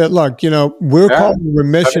 years. They said, look, we're calling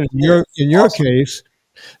remission in your case.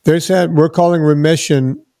 They said, we're calling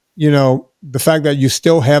remission, the fact that you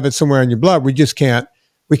still have it somewhere in your blood. We can't,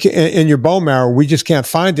 in your bone marrow, we just can't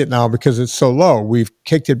find it now because it's so low. We've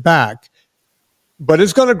kicked it back, but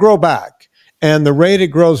it's going to grow back. And the rate it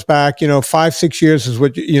grows back, 5, 6 years is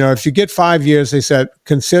what, if you get 5 years, they said,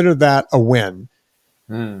 consider that a win.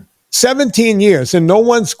 17 years, and no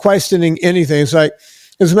one's questioning anything. It's like,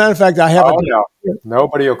 as a matter of fact, I have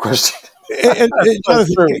nobody will question.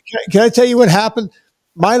 Johnathan, can I tell you what happened?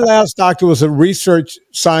 My last doctor was a research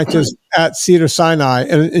scientist at Cedars-Sinai,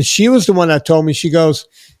 and she was the one that told me, she goes,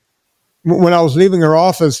 when I was leaving her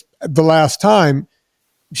office the last time,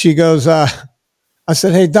 she goes, I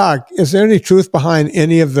said, hey, doc, is there any truth behind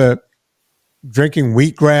any of the drinking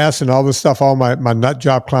wheatgrass and all this stuff all my nut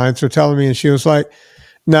job clients are telling me? And she was like,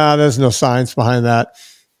 nah, there's no science behind that.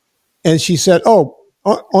 And she said, oh,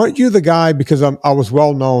 aren't you the guy, because I was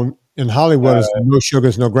well known in Hollywood as the no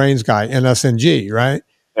sugars, no grains guy, NSNG, right?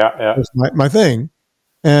 Yeah. That's my thing.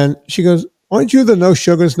 And she goes, aren't you the no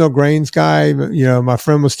sugars, no grains guy? My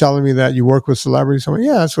friend was telling me that you work with celebrities. I went,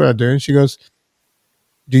 yeah, that's what I do. And she goes,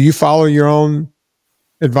 do you follow your own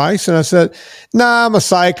advice? And I said, nah, I'm a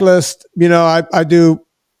cyclist. I do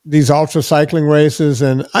these ultra cycling races,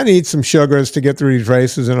 and I need some sugars to get through these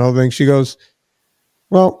races and all things. She goes,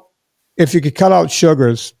 well, if you could cut out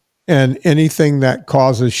sugars and anything that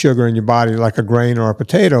causes sugar in your body, like a grain or a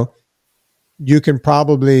potato, you can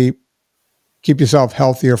probably keep yourself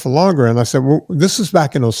healthier for longer. And I said, well, this is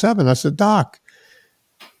back in 2007. I said, doc,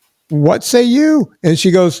 what say you? And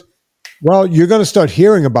she goes, well, you're going to start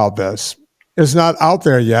hearing about this. It's not out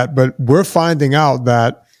there yet, but we're finding out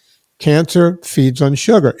that cancer feeds on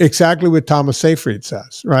sugar. Exactly what Thomas Seyfried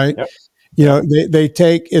says, right? Yep. They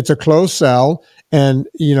take, it's a closed cell, and,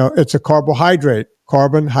 it's a carbohydrate,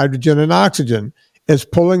 carbon, hydrogen, and oxygen. It's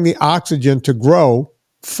pulling the oxygen to grow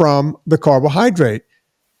from the carbohydrate.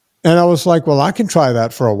 And I was like, well, I can try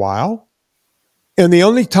that for a while. And the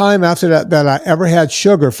only time after that I ever had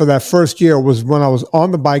sugar for that first year was when I was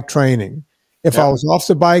on the bike training. If I was off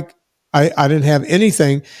the bike, I didn't have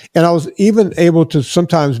anything. And I was even able to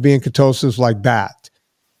sometimes be in ketosis like that.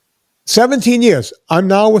 17 years. I'm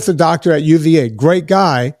now with the doctor at UVA, great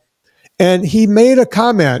guy. And he made a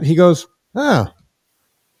comment. He goes,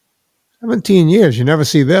 17 years, you never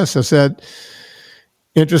see this. I said,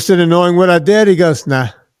 interested in knowing what I did? He goes, nah,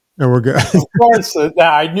 no, we're good. Of course.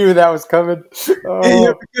 I knew that was coming.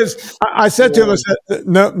 Because I said to him, I said,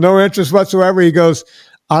 no interest whatsoever. He goes,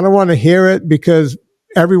 I don't want to hear it, because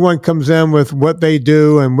everyone comes in with what they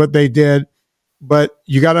do and what they did. But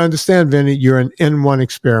you got to understand, Vinnie, you're an N1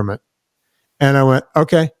 experiment. And I went,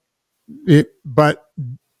 okay. But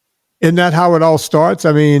isn't that how it all starts?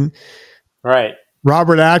 I mean, right.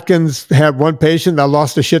 Robert Atkins had one patient that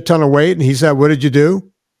lost a shit ton of weight, and he said, what did you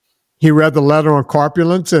do? He read the letter on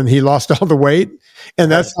corpulence, and he lost all the weight.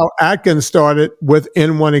 And that's how Atkins started with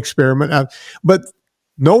N1 experiment. But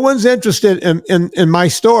no one's interested in my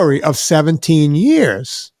story of 17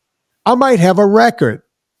 years. I might have a record.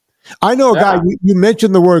 I know a guy, you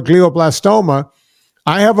mentioned the word glioblastoma.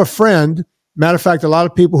 I have a friend, matter of fact, a lot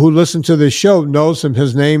of people who listen to this show knows him.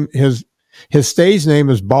 His name, his stage name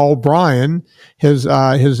is Ball Brian. His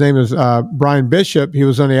name is Brian Bishop. He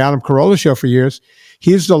was on the Adam Carolla show for years.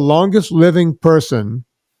 He's the longest living person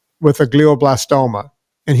with a glioblastoma,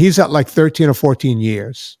 and he's at like 13 or 14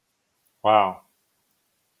 years. Wow.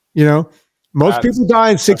 You know, most people die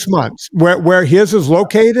in 6 months. Where his is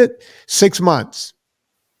located, 6 months.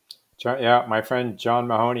 Yeah, my friend John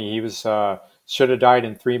Mahoney, he was should have died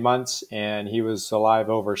in 3 months, and he was alive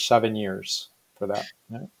over 7 years for that.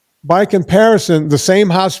 Yeah. By comparison, the same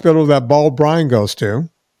hospital that Bald Brian goes to,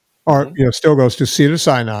 or still goes to,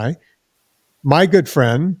 Cedars-Sinai, my good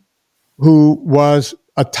friend, who was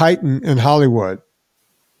a titan in Hollywood,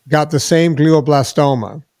 got the same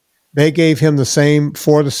glioblastoma. They gave him the same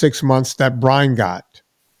 4 to 6 months that Brian got.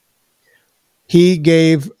 He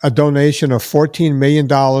gave a donation of $14 million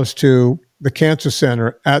to the cancer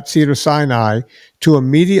center at Cedars-Sinai to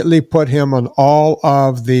immediately put him on all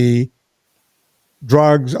of the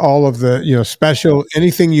drugs, all of the, special,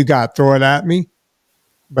 anything you got, throw it at me.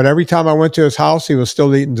 But every time I went to his house, he was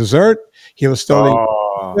still eating dessert. He was still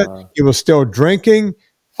eating, he was still drinking,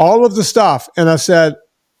 all of the stuff. And I said,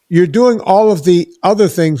 you're doing all of the other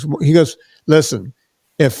things. He goes, listen,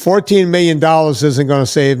 if $14 million isn't going to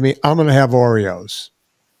save me, I'm going to have Oreos.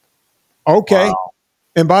 Okay. Wow.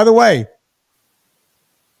 And by the way,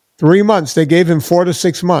 3 months, they gave him 4 to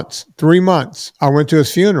 6 months, 3 months. I went to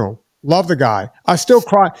his funeral. Love the guy. I still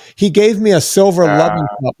cry. He gave me a silver loving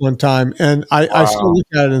cup one time, and I still look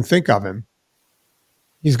at it and think of him.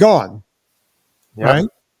 He's gone. Yep. Right?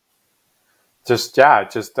 Just I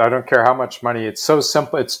don't care how much money. It's so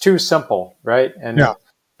simple. It's too simple, right? And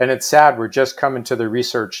it's sad. We're just coming to the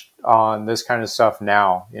research on this kind of stuff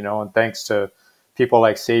now, and thanks to people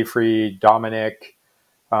like Seyfried, Dominic,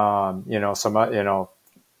 some,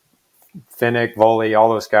 Finnick, Voley, all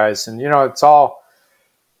those guys. And, it's all,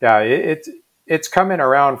 it's coming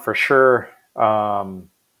around for sure. And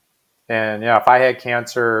if I had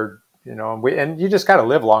cancer, and you just got to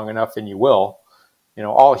live long enough and you will,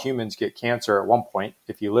 all humans get cancer at one point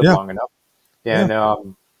if you live long enough. And,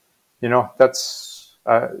 that's,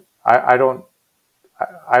 I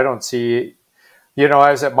don't see,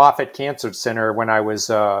 I was at Moffitt Cancer Center when I was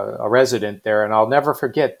a resident there, and I'll never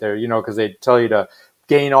forget there, because they tell you to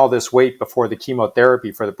gain all this weight before the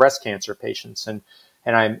chemotherapy for the breast cancer patients. And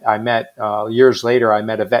I met, years later, I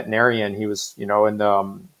met a veterinarian. He was, in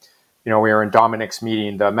the, we were in Dominic's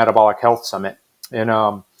meeting, the Metabolic Health Summit.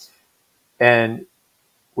 And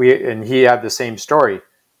he had the same story.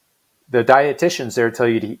 The dietitians there tell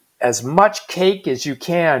you to eat as much cake as you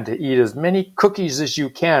can, to eat as many cookies as you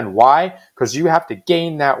can. Why? Because you have to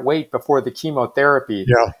gain that weight before the chemotherapy.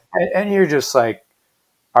 Yeah. And you're just like,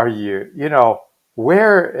 are you,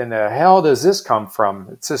 where in the hell does this come from?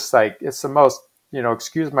 It's just like, it's the most,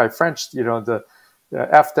 excuse my French, the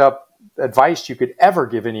effed up advice you could ever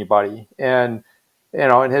give anybody. And,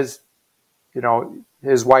 and his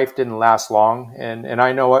wife didn't last long. And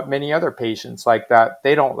I know what many other patients like that,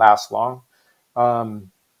 they don't last long.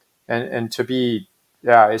 And to be,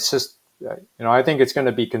 it's just, I think it's going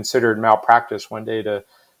to be considered malpractice one day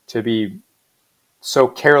to be so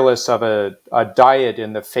careless of a diet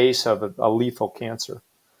in the face of a lethal cancer.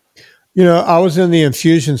 I was in the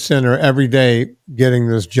infusion center every day getting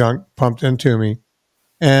this junk pumped into me.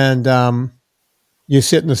 And you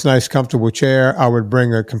sit in this nice, comfortable chair. I would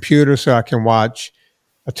bring a computer so I can watch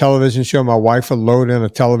a television show. My wife would load in a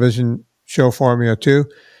television show for me or two.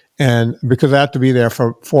 And because I have to be there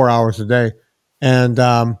for 4 hours a day. And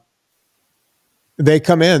they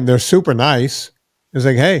come in, they're super nice. It's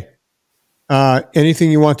like, hey,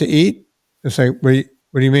 anything you want to eat? It's like, what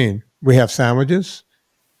do you mean? We have sandwiches.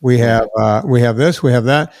 We have this, we have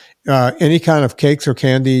that. Any kind of cakes or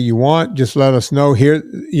candy you want, just let us know. Here,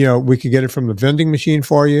 we could get it from the vending machine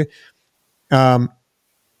for you. And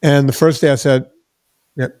the first day I said,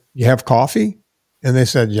 you have coffee? And they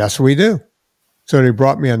said, yes, we do. So they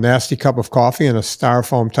brought me a nasty cup of coffee in a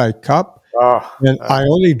styrofoam type cup. And I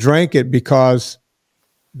only drank it because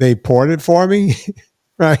they poured it for me,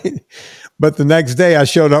 right? But the next day I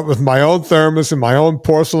showed up with my own thermos and my own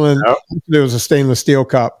porcelain. There was a stainless steel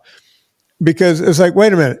cup. Because it's like,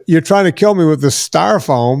 wait a minute, you're trying to kill me with this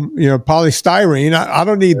styrofoam, polystyrene. I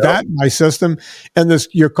don't need that in my system. And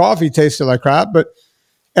your coffee tasted like crap. But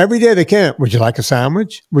every day they can. Would you like a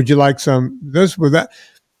sandwich? Would you like some this, with that?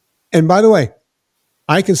 And by the way,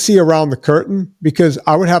 I can see around the curtain because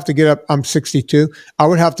I would have to get up. I'm 62. I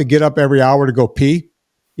would have to get up every hour to go pee.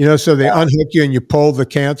 So they unhook you and you pull the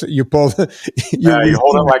cancer. You pull the. You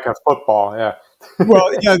hold it like a football. Yeah.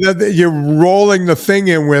 Well, yeah, you're rolling the thing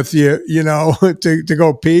in with you, to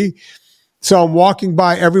go pee. So I'm walking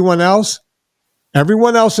by everyone else.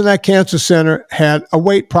 Everyone else in that cancer center had a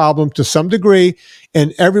weight problem to some degree,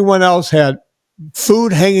 and everyone else had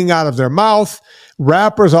food hanging out of their mouth,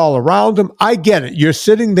 wrappers all around them. I get it. You're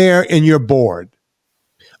sitting there and you're bored.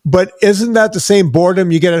 But isn't that the same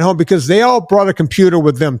boredom you get at home? Because they all brought a computer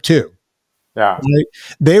with them too. Yeah. Right?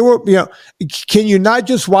 They were, can you not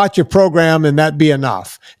just watch a program and that be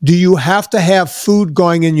enough? Do you have to have food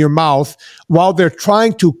going in your mouth while they're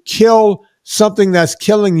trying to kill something that's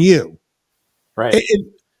killing you? Right.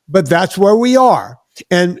 But that's where we are.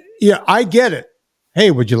 And I get it. Hey,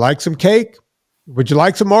 would you like some cake? Would you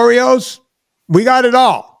like some Oreos? We got it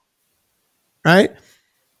all. Right?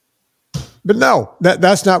 But no,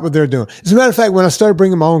 that's not what they're doing. As a matter of fact, when I started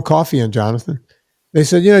bringing my own coffee in, Johnathan, they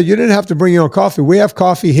said, you didn't have to bring your own coffee. We have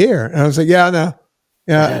coffee here. And I was like, yeah, I know.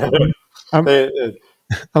 Yeah.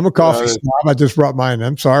 I'm a coffee snob. I just brought mine.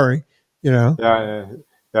 I'm sorry. Yeah,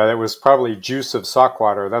 it was probably juice of sock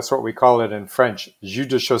water. That's what we call it in French, jus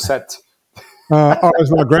de chaussette.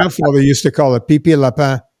 As my grandfather used to call it, pipi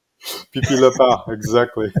lapin. Pipi lapin,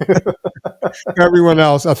 exactly. Everyone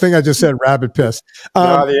else, I think I just said rabbit piss.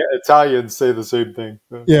 No, the Italians say the same thing.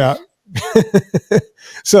 Yeah.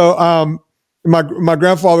 So my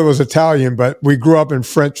grandfather was Italian, but we grew up in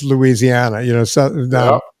French Louisiana,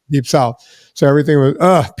 down deep south. So everything was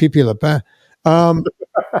pipi lapin.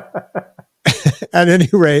 At any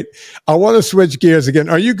rate, I want to switch gears again.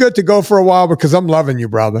 Are you good to go for a while? Because I'm loving you,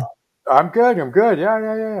 brother. I'm good.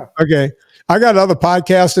 Yeah. Okay. I got other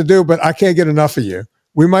podcasts to do, but I can't get enough of you.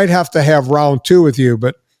 We might have to have round 2 with you,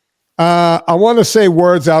 but I want to say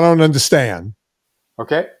words I don't understand.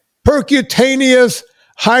 Okay. Percutaneous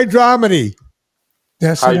hydrotomy.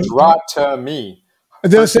 Hydrotomy.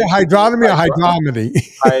 Did I say hydrotomy or hydrotomy?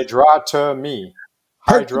 Hydrotomy.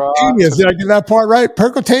 Percutaneous. Did I get that part right?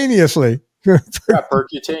 Percutaneously. Yeah,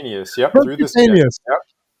 percutaneous. Yep. Percutaneous. Through the skin. Yep.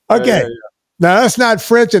 Okay. Yeah. Now that's not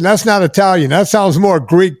French and that's not Italian. That sounds more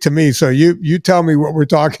Greek to me. So you tell me what we're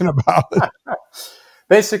talking about.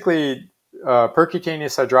 Basically,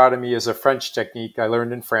 percutaneous hydrotomy is a French technique I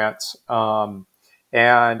learned in France, and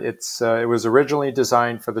it was originally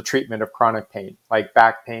designed for the treatment of chronic pain, like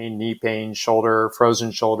back pain, knee pain, shoulder,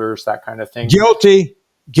 frozen shoulders, that kind of thing. Guilty.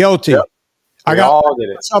 Yep. I got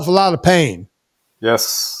myself a lot of pain.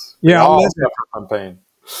 Yes. Yeah, we all suffer from pain.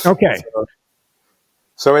 Okay.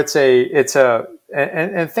 So it's as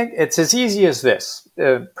easy as this.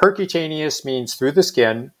 Percutaneous means through the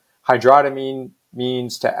skin. Hydrotomy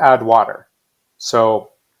means to add water.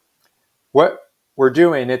 So what we're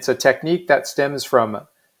doing, it's a technique that stems from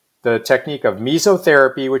the technique of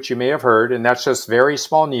mesotherapy, which you may have heard, and that's just very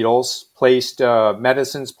small needles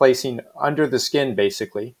medicines placing under the skin,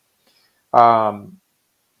 basically.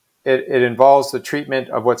 It involves the treatment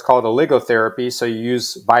of what's called oligotherapy. So you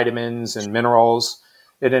use vitamins and minerals.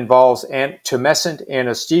 It involves tumescent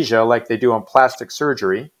anesthesia, like they do on plastic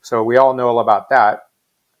surgery. So we all know all about that.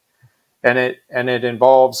 And it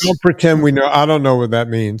involves. Don't pretend we know. I don't know what that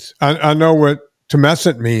means. I know what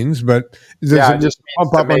tumescent means, but it just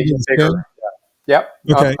means to make it bigger. Yep.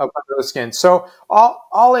 Okay. Up under the skin. So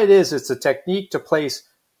all it is, it's a technique to place.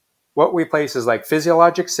 What we place is like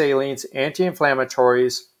physiologic salines,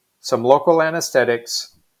 anti-inflammatories, some local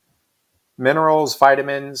anesthetics, minerals,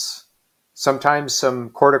 vitamins, sometimes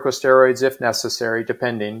some corticosteroids if necessary,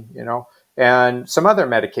 depending, and some other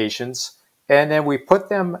medications. And then we put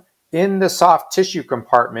them in the soft tissue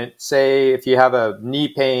compartment. Say if you have a knee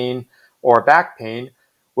pain or back pain,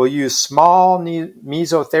 we'll use small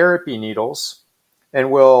mesotherapy needles,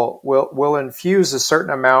 and we'll infuse a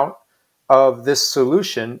certain amount of this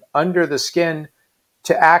solution under the skin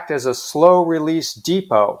to act as a slow release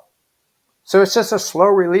depot. So it's just a slow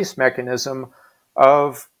release mechanism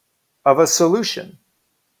of a solution,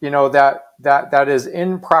 that is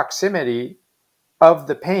in proximity of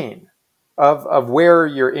the pain, of where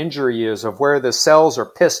your injury is, of where the cells are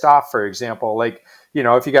pissed off, for example. Like,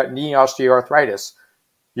 if you got knee osteoarthritis,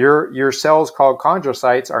 your cells called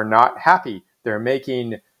chondrocytes are not happy. They're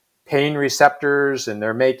making pain receptors and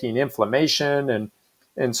they're making inflammation.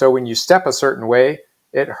 And so when you step a certain way,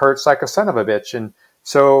 it hurts like a son of a bitch. And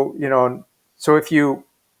so, so if you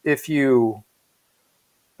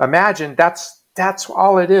imagine that's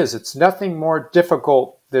all it is. It's nothing more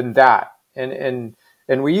difficult than that. And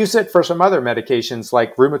we use it for some other medications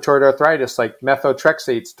like rheumatoid arthritis, like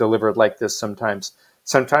methotrexate's delivered like this sometimes.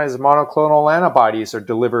 Sometimes monoclonal antibodies are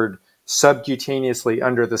delivered subcutaneously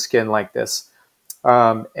under the skin like this.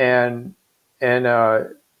 Right in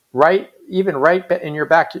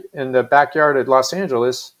the backyard of Los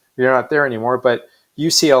Angeles, you're not there anymore. But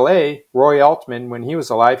UCLA, Roy Altman, when he was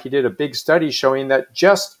alive, he did a big study showing that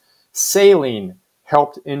just saline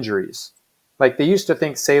helped injuries. Like they used to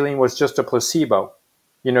think saline was just a placebo.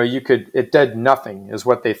 You know, it did nothing is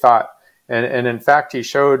what they thought. And in fact, he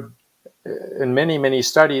showed in many, many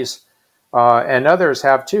studies, and others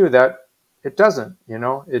have too, that it doesn't, you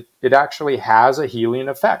know, it actually has a healing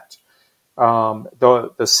effect.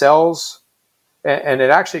 The cells, and it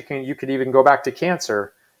actually you could even go back to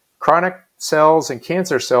cancer. Chronic cells and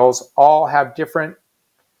cancer cells all have different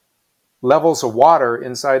levels of water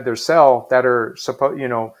inside their cell that are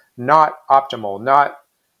not optimal,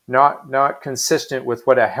 not consistent with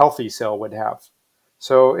what a healthy cell would have.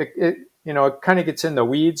 So it kind of gets in the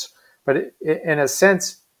weeds, but in a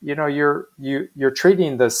sense, you know, you're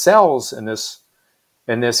treating the cells in this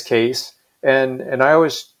case, and I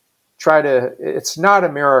always try to. It's not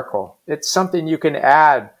a miracle. It's something you can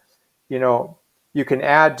add. You know, you can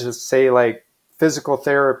add to, say, like physical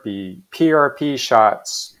therapy, PRP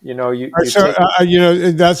shots. You know,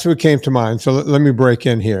 that's what came to mind. So let me break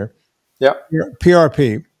in here. Yeah,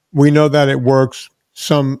 PRP. We know that it works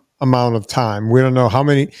some amount of time. We don't know how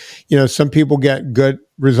many, you know, some people get good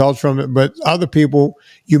results from it, but other people,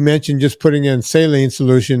 you mentioned just putting in saline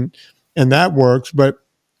solution and that works, but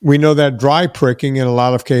we know that dry pricking in a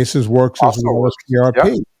lot of cases works as well as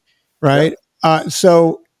PRP, yep. Right? Yep. All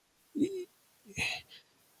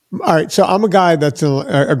right. So I'm a guy that's in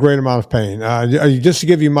a great amount of pain. Just to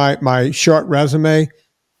give you my short resume,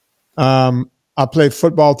 I played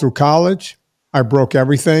football through college. I broke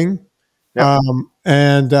everything. Yep.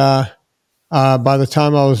 By the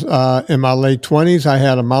time I was in my late 20s, I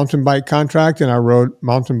had a mountain bike contract and I rode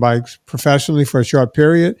mountain bikes professionally for a short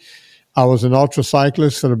period. I was an ultra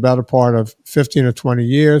cyclist for the better part of 15 or 20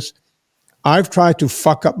 years. I've tried to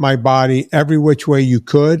fuck up my body every which way you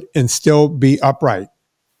could and still be upright.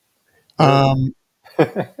 So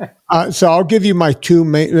I'll give you my two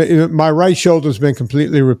main. My right shoulder's been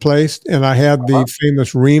completely replaced, and I had the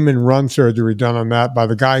famous Riemann run surgery done on that by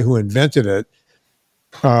the guy who invented it,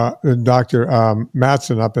 Dr.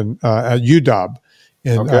 Mattson up at UW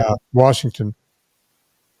in Washington.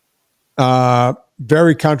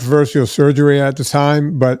 Very controversial surgery at the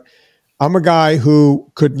time, but I'm a guy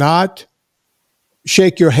who could not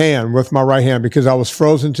shake your hand with my right hand because I was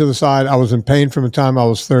frozen to the side. I was in pain from the time I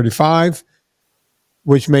was 35,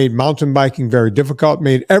 which made mountain biking very difficult,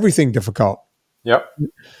 made everything difficult. Yep.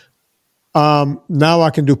 Now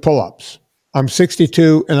I can do pull-ups. I'm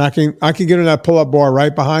 62, and I can get on that pull-up bar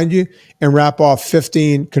right behind you and wrap off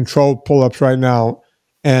 15 controlled pull-ups right now.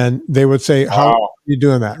 And they would say, "How are you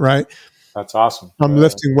doing that?" Right? That's awesome. I'm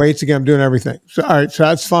lifting weights again. I'm doing everything. So, all right, so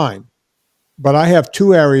that's fine. But I have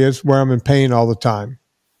two areas where I'm in pain all the time.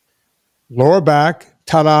 Lower back,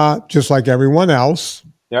 ta-da, just like everyone else.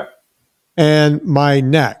 Yep. And my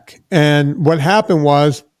neck. And what happened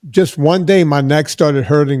was just one day my neck started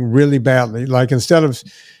hurting really badly. Like instead of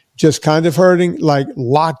just kind of hurting, like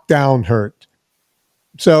lockdown hurt.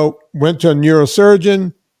 So went to a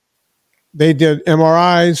neurosurgeon. They did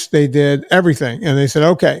MRIs. They did everything. And they said,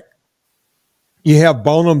 okay, you have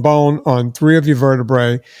bone on bone on 3 of your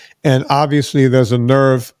vertebrae. And obviously there's a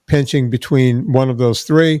nerve pinching between one of those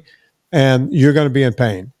 3. And you're going to be in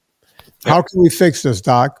pain. How can we fix this,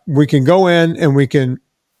 Doc? We can go in and we can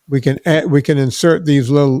insert these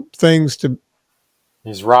little things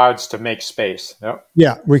these rods to make space. Yep.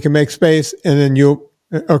 Yeah, we can make space, and then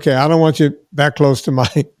I don't want you that close to my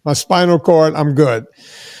spinal cord. I'm good,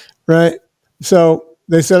 right? So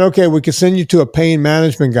they said, okay, we can send you to a pain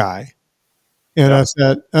management guy, and I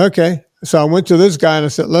said, okay. So I went to this guy and I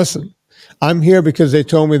said, listen, I'm here because they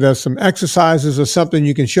told me there's some exercises or something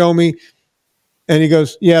you can show me. And he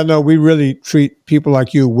goes, yeah, no, we really treat people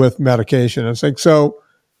like you with medication. It's like, so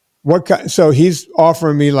so he's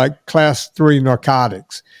offering me like class 3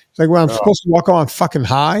 narcotics. It's like, well, I'm supposed to walk on fucking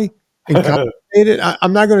high and concentrated.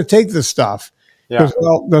 I'm not going to take this stuff. Because,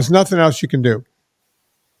 well, there's nothing else you can do.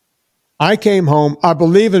 I came home. I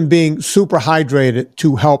believe in being super hydrated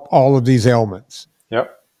to help all of these ailments.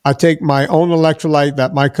 Yep. I take my own electrolyte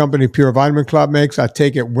that my company, Pure Vitamin Club, makes. I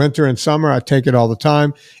take it winter and summer. I take it all the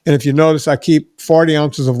time. And if you notice, I keep 40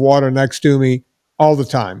 ounces of water next to me all the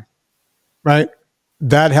time, right?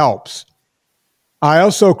 That helps. I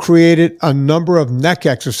also created a number of neck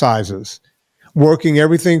exercises, working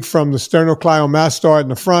everything from the sternocleidomastoid in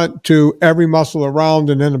the front to every muscle around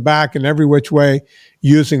and in the back and every which way,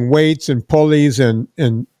 using weights and pulleys and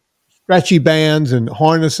stretchy bands and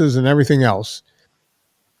harnesses and everything else.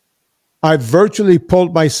 I virtually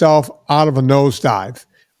pulled myself out of a nosedive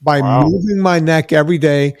by moving my neck every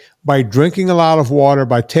day, by drinking a lot of water,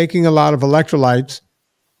 by taking a lot of electrolytes.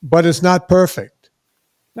 but it's not perfect.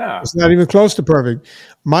 No. It's not even close to perfect.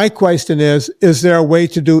 My question is there a way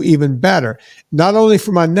to do even better? Not only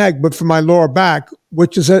for my neck, but for my lower back,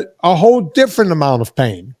 which is a whole different amount of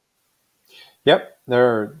pain. Yep.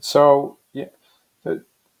 So,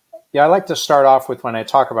 yeah, I like to start off with, when I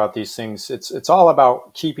talk about these things, it's all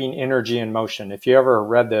about keeping energy in motion. If you ever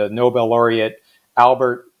read the Nobel laureate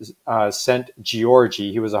Albert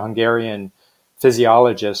Szent-Györgyi, he was a Hungarian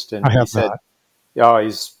physiologist, and he said,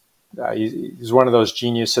 he's one of those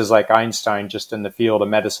geniuses like Einstein, just in the field of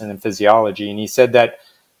medicine and physiology. And he said that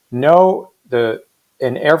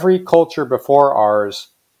in every culture before ours,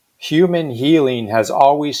 human healing has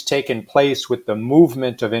always taken place with the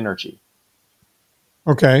movement of energy.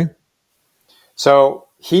 Okay. So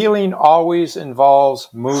healing always involves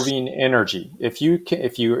moving energy. If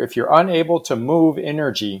you're unable to move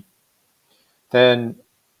energy, then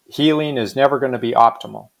healing is never going to be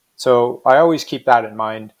optimal. So I always keep that in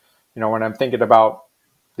mind, when I'm thinking about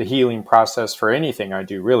the healing process for anything I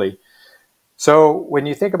do, really. So when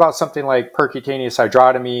you think about something like percutaneous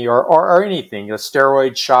hydrotomy or anything, a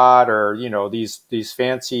steroid shot, or these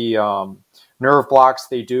fancy nerve blocks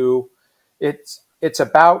they do, it's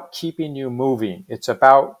about keeping you moving. It's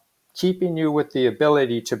about keeping you with the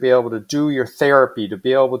ability to be able to do your therapy, to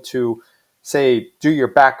be able to, say, do your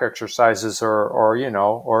back exercises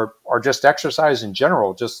or just exercise in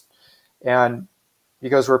general. And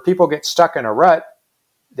because where people get stuck in a rut,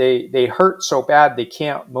 they hurt so bad they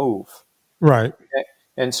can't move. Right.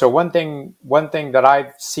 And so one thing that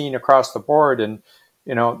I've seen across the board, and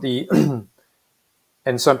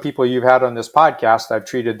and some people you've had on this podcast, I've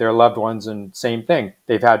treated their loved ones, and same thing.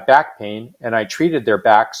 They've had back pain, and I treated their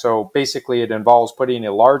back. So basically it involves putting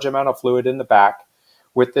a large amount of fluid in the back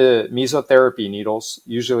with the mesotherapy needles.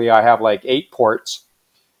 Usually I have like 8 ports,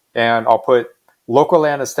 and I'll put local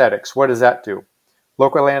anesthetics. What does that do?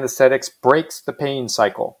 Local anesthetics breaks the pain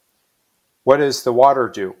cycle. What does the water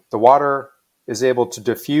do? The water is able to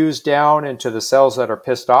diffuse down into the cells that are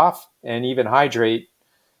pissed off and even hydrate.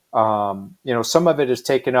 Some of it is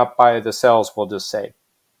taken up by the cells, we'll just say.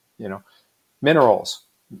 Minerals.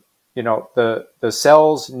 The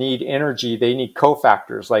cells need energy. They need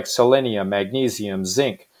cofactors like selenium, magnesium,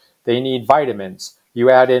 zinc. They need vitamins. You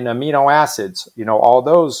add in amino acids, all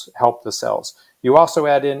those help the cells. You also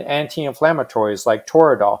add in anti-inflammatories like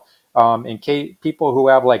Toradol. In case people who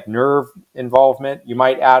have like nerve involvement, you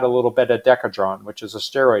might add a little bit of Decadron, which is a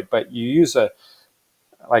steroid, but you use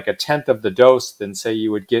like a tenth of the dose than, say,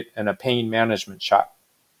 you would get in a pain management shot.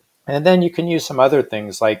 And then you can use some other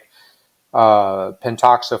things like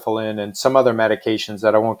pentoxifylline and some other medications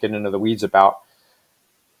that I won't get into the weeds about.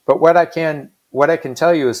 But what I can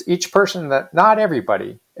tell you is each person, that not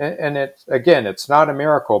everybody, and it's not a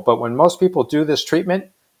miracle, but when most people do this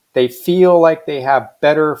treatment, they feel like they have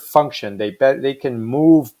better function. They can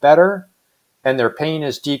move better, and their pain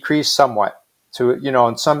is decreased somewhat. So,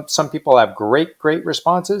 and some people have great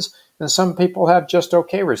responses, and some people have just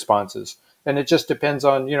okay responses. And it just depends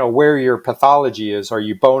on, where your pathology is. Are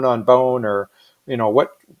you bone on bone, or,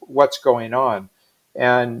 what's going on?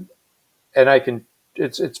 And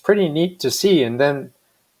it's pretty neat to see. And then,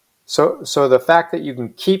 so the fact that you can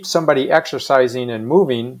keep somebody exercising and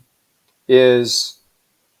moving is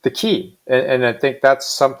the key. And I think that's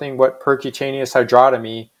something what percutaneous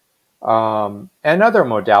hydrotomy and other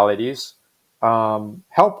modalities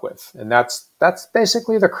help with. And that's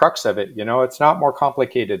basically the crux of it. It's not more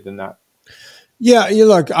complicated than that. Yeah,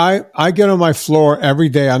 look, I get on my floor every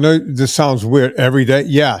day. I know this sounds weird, every day.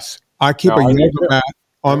 Yes, I keep a yoga mat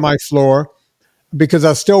on my floor because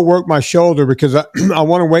I still work my shoulder, because I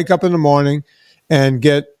want to wake up in the morning and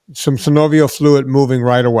get some synovial fluid moving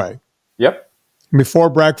right away. Yep. Before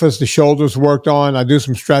breakfast, the shoulders worked on. I do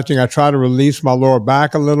some stretching. I try to release my lower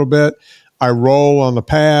back a little bit. I roll on the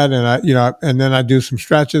pad, and and then I do some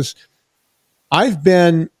stretches.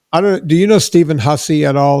 Do you know Stephen Hussey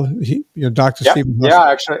at all? Dr. Yeah, Stephen Hussey?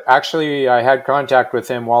 Yeah, actually, I had contact with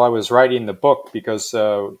him while I was writing the book, because,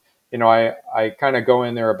 I kind of go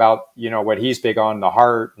in there about, what he's big on, the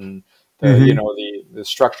heart and, the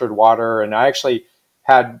structured water. And I actually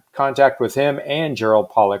had contact with him and Gerald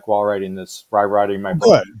Pollack while writing my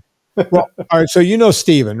book. Good. Well, all right. So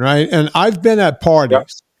Stephen, right? And I've been at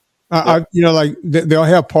parties. Yep. They'll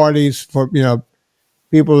have parties for,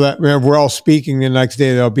 people that, we're all speaking the next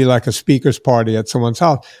day. There'll be like a speaker's party at someone's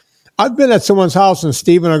house. I've been at someone's house, and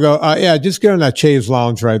Stephen will go, yeah, just get on that chaise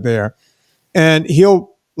lounge right there. And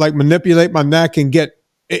he'll like manipulate my neck and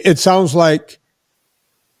it sounds like,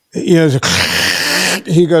 he goes,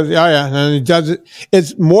 oh yeah. And he does it.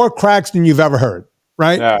 It's more cracks than you've ever heard.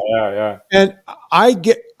 Right. Yeah. And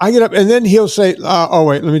I get up, and then he'll say, "Oh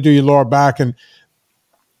wait, let me do your lower back," and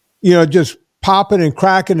just popping and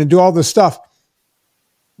cracking and do all this stuff.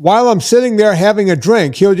 While I'm sitting there having a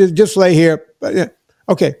drink, he'll just lay here.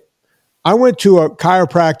 Okay, I went to a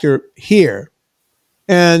chiropractor here,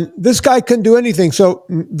 and this guy couldn't do anything. So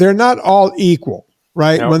they're not all equal,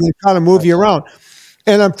 right? No. When they kind of move you around.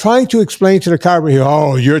 And I'm trying to explain to the chiropractor,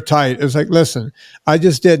 oh, you're tight. It's like, listen, I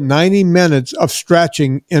just did 90 minutes of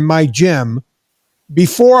stretching in my gym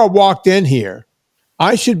before I walked in here.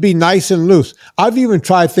 I should be nice and loose. I've even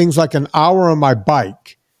tried things like an hour on my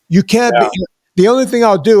bike. You can't be. The only thing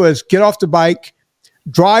I'll do is get off the bike,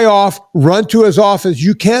 dry off, run to his office.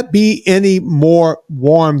 You can't be any more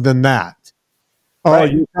warm than that. Right.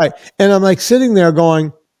 Oh, you're right. And I'm like sitting there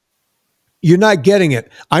going, you're not getting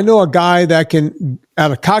it. I know a guy that can, at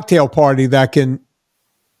a cocktail party, that can,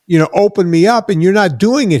 open me up, and you're not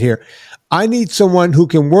doing it here. I need someone who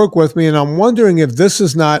can work with me, and I'm wondering if this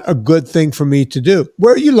is not a good thing for me to do.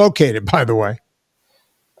 Where are you located, by the way?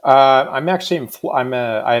 I'm actually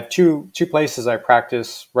I have two places I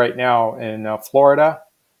practice right now in Florida,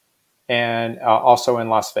 and also in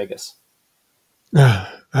Las Vegas.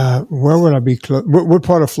 Where would I be close? What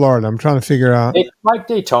part of Florida? I'm trying to figure out. Like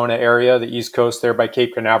Daytona area, the East Coast there by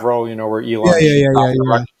Cape Canaveral, where Elon.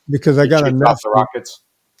 Yeah. Because I got a nephew. The Rockets.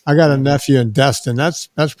 I got a nephew in Destin. That's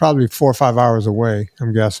probably 4 or 5 hours away,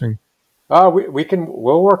 I'm guessing.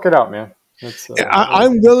 We'll work it out, man.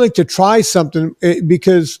 I'm willing to try something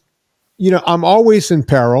because, I'm always in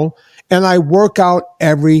peril, and I work out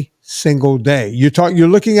every single day. You're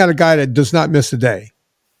looking at a guy that does not miss a day,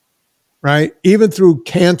 right? Even through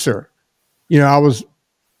cancer, I was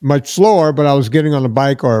much slower, but I was getting on a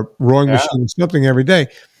bike or rowing machine or something every day.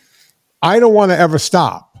 I don't want to ever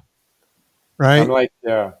stop, right? I'm like,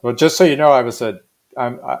 well, just so you know,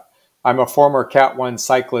 I'm a former Cat 1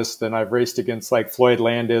 cyclist, and I've raced against like Floyd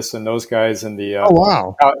Landis and those guys in the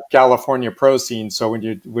California pro scene. So when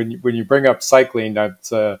you bring up cycling, I'm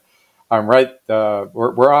right.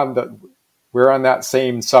 We're on that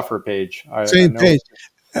same suffer page. Same page.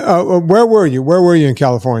 Where were you? Where were you in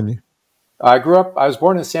California? I was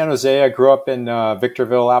born in San Jose. I grew up in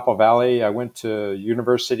Victorville, Apple Valley. I went to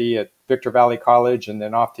university at Victor Valley College, and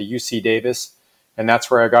then off to UC Davis, and that's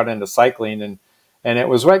where I got into cycling. And it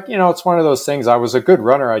was like, it's one of those things. I was a good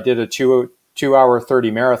runner. I did a 2-hour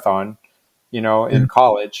 30 marathon, in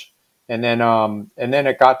college. And then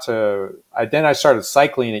it got to, then I started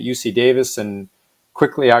cycling at UC Davis, and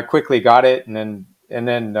I quickly got it. And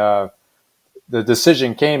then the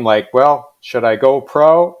decision came like, well, should I go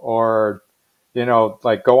pro or,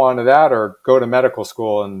 go on to that or go to medical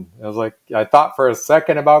school? And I was like, I thought for a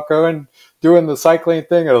second about doing the cycling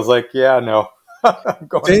thing. I was like, yeah, no.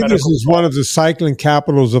 Davis is one of the cycling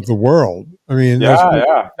capitals of the world. I mean,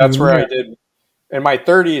 that's where I did. In my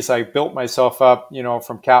 30s, I built myself up,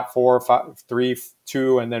 from Cat 4, 5, 3,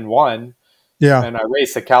 2, and then 1. Yeah. And I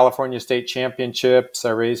raced the California State Championships.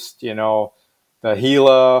 I raced, the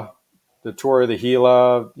Gila, the Tour of the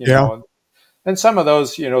Gila, and some of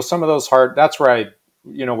those, hard. That's where I,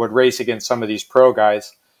 would race against some of these pro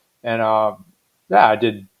guys, and I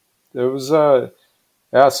did. It was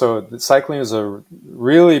so the cycling is a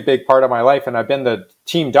really big part of my life, and I've been the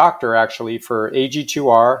team doctor actually for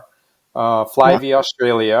AG2R, Fly-V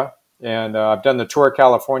Australia, and I've done the Tour of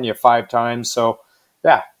California 5 times. So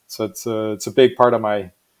so it's a big part of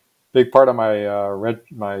my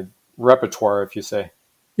my repertoire, if you say.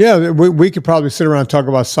 Yeah, we could probably sit around and talk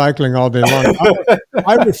about cycling all day long.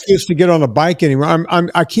 I refuse to get on a bike anymore.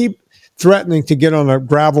 I keep threatening to get on a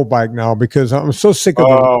gravel bike now because I'm so sick of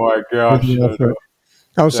it. Oh my gosh.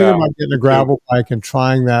 I was thinking about getting a gravel bike and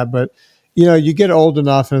trying that, but you get old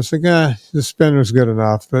enough and it's like, the spinner's good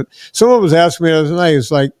enough. But someone was asking me the other night,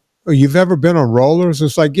 it's like, oh, you've ever been on rollers?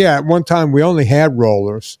 It's like, yeah, at one time we only had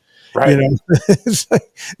rollers. Right. It's like,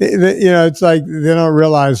 it's like they don't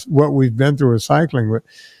realize what we've been through with cycling. But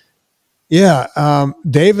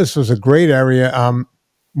Davis was a great area.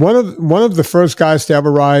 One of the first guys to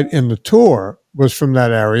ever ride in the Tour was from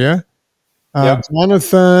that area.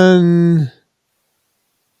 Johnathan.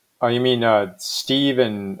 Oh, you mean Steve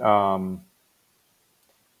and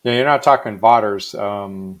you're not talking Vaughters.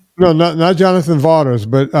 No, not Johnathan Vaughters,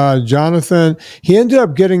 but Johnathan. He ended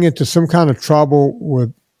up getting into some kind of trouble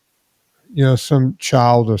with some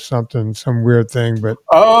child or something, some weird thing. But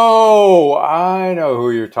I know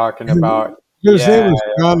who you're talking about. His name was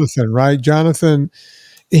Johnathan, right? Johnathan.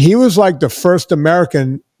 He was like the first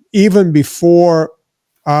American, even before,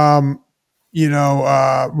 what's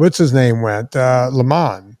his name went? Le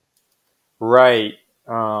Mans. Right.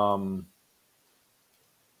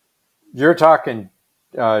 You're talking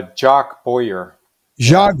Jock Boyer.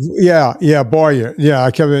 Jacques, yeah, Boyer. Yeah,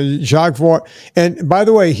 I kept Jacques Boyer. And by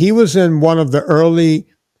the way, he was in one of the early,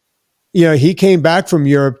 he came back from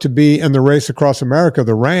Europe to be in the race across America,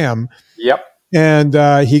 the Ram. Yep. And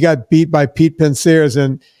he got beat by Pete Pensears,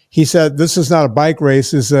 and he said, "This is not a bike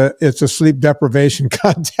race; it's a sleep deprivation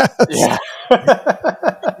contest." Yeah.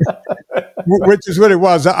 Which is what it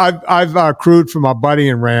was. I've crewed for my buddy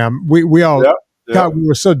in Ram. We all God, we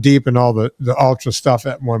were so deep in all the ultra stuff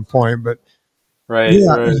at one point, but right.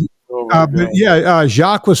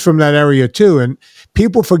 Jacques was from that area too, and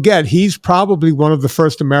people forget he's probably one of the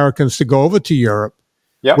first Americans to go over to Europe.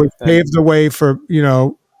 Yep. Which paved the way for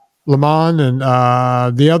Le Mans and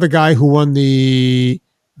the other guy who won the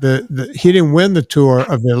he didn't win the Tour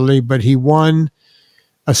of Italy, but he won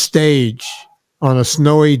a stage on a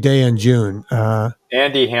snowy day in June.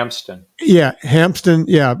 Andy Hampsten. Yeah, Hampsten.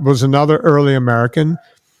 Yeah, was another early American,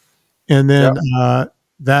 and then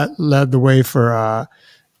that led the way for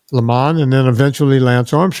Le Mans, and then eventually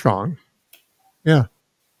Lance Armstrong. Yeah.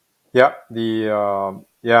 Yeah.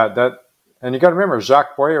 That. And you got to remember,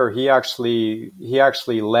 Jacques Boyer. He actually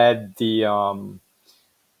led the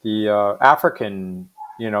African.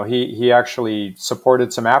 He actually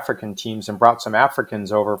supported some African teams and brought some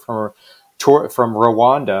Africans over from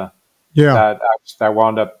Rwanda. Yeah, that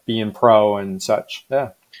wound up being pro and such. Yeah.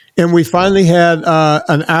 And we finally had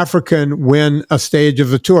an African win a stage of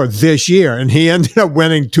the Tour this year, and he ended up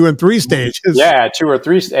winning 2 and 3 stages. Yeah, 2 or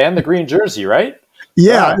 3, and the green jersey, right?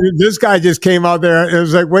 Yeah, this guy just came out there. It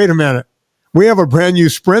was like, wait a minute. We have a brand new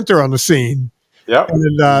sprinter on the scene. Yep.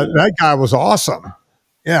 And that guy was awesome.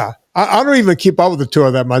 Yeah. I don't even keep up with the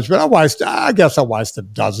Tour that much, but I guess I watched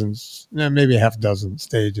dozens, maybe a half dozen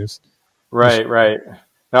stages. Right.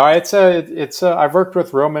 No, it's I've worked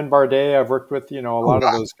with Romain Bardet. I've worked with, a lot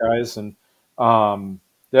of those guys. And,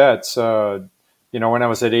 it's, when I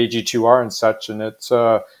was at AG2R and such, and it's,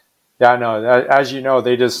 as you know,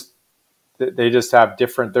 they just have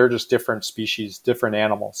they're just different species, different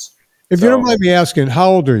animals. If you don't mind me asking, how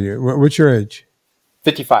old are you? What's your age?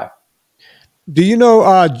 55. Do you know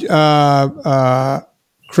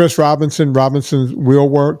Chris Robinson, Robinson's Wheel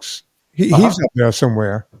Works? He's up there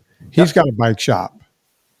somewhere. He's got a bike shop.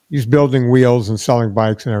 He's building wheels and selling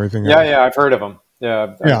bikes and everything. Yeah, I've heard of him.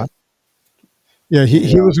 Yeah.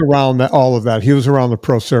 He was around all of that. He was around the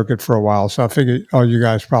pro circuit for a while, so I figured, you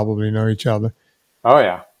guys probably know each other. Oh,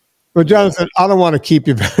 yeah. But Johnathan, I don't want to keep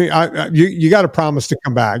you you got to promise to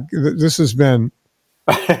come back. This has been.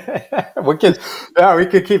 we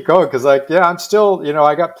could keep going because, I'm still,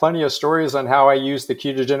 I got plenty of stories on how I use the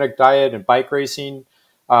ketogenic diet and bike racing.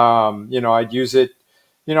 I'd use it.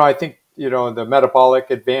 I think the metabolic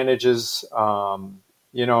advantages. And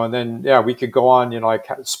then we could go on. Like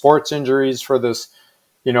sports injuries for this.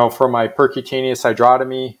 For my percutaneous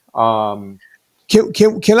hydrotomy.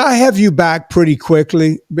 Can I have you back pretty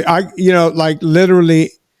quickly?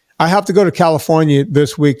 Literally, I have to go to California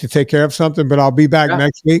this week to take care of something, but I'll be back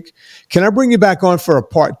next week. Can I bring you back on for a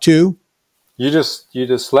part 2? You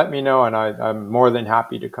just let me know, and I'm more than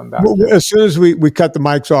happy to come back. Well, as soon as we cut the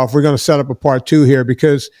mics off, we're going to set up a part 2 here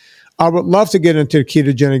because I would love to get into the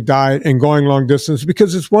ketogenic diet and going long distance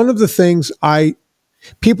because it's one of the things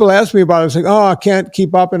people ask me about. It's like, I can't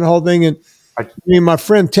keep up in the whole thing. And my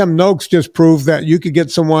friend Tim Noakes just proved that you could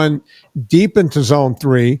get someone deep into zone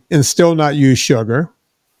 3 and still not use sugar.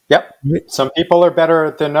 Yep. Some people are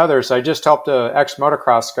better than others. I just helped an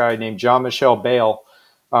ex-motocross guy named Jean-Michel Bale,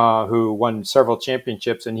 who won several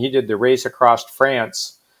championships, and he did the race across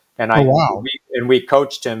France. And we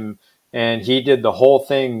coached him, and he did the whole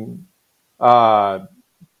thing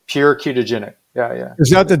pure ketogenic. Yeah. Is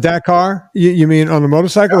that the Dakar? You mean on a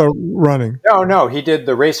motorcycle or running? No. He did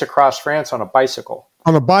the race across France on a bicycle.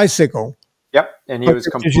 On a bicycle? Yep. And he was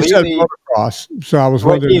completely... You said motocross, so I was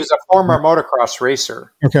wondering... He was a former motocross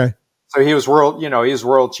racer. Okay. So he was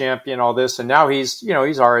world champion, all this. And now he's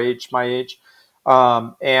our age, my age.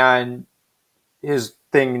 And his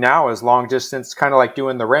thing now is long distance, kind of like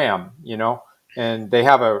doing the Ram, and they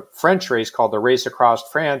have a French race called the Race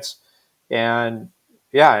Across France. And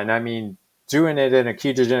I mean, doing it in a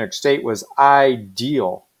ketogenic state was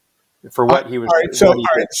ideal for what he was. All right,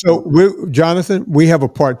 so Johnathan, we have a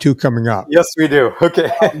part 2 coming up. Yes, we do. Okay.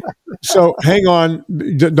 So hang on,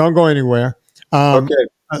 don't go anywhere. Okay.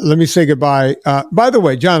 Let me say goodbye. By the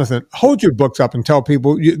way, Johnathan, hold your books up and tell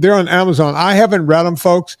people they're on Amazon. I haven't read them,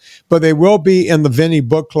 folks, but they will be in the Vinnie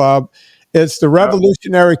Book Club. It's the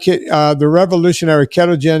revolutionary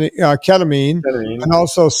ketogenic ketamine, and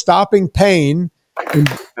also stopping pain.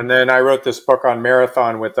 And then I wrote this book on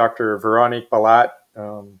marathon with Dr. Veronique Balat.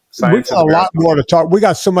 We got a lot more to talk. We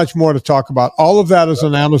got so much more to talk about. All of that is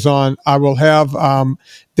on Amazon. I will have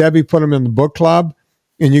Debbie put them in the book club,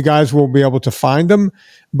 and you guys will be able to find them.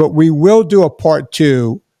 But we will do a part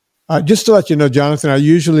 2. Just to let you know, Johnathan, I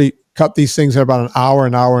usually cut these things at about an hour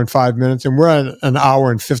and 5 minutes, and we're at an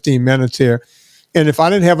hour and 15 minutes here. And if I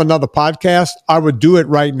didn't have another podcast, I would do it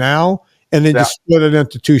right now and then just split it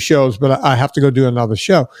into 2 shows. But I have to go do another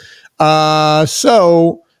show.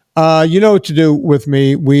 You know what to do with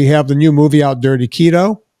me. We have the new movie out, Dirty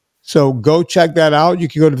Keto. So go check that out. You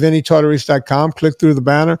can go to VinnieTortorich.com, click through the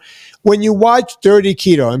banner. When you watch Dirty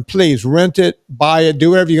Keto, and please rent it, buy it,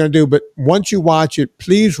 do whatever you're going to do. But once you watch it,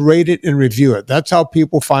 please rate it and review it. That's how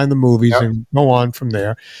people find the movies and go on from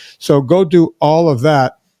there. So go do all of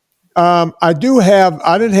that. I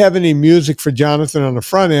didn't have any music for Johnathan on the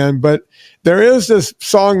front end, but there is this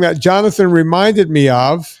song that Johnathan reminded me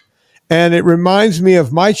of. And it reminds me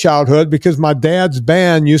of my childhood because my dad's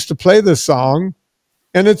band used to play this song.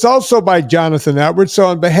 And it's also by Johnathan Edwards. So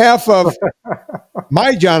on behalf of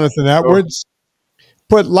my Johnathan Edwards,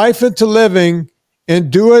 put life into living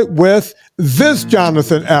and do it with this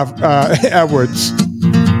Johnathan Edwards.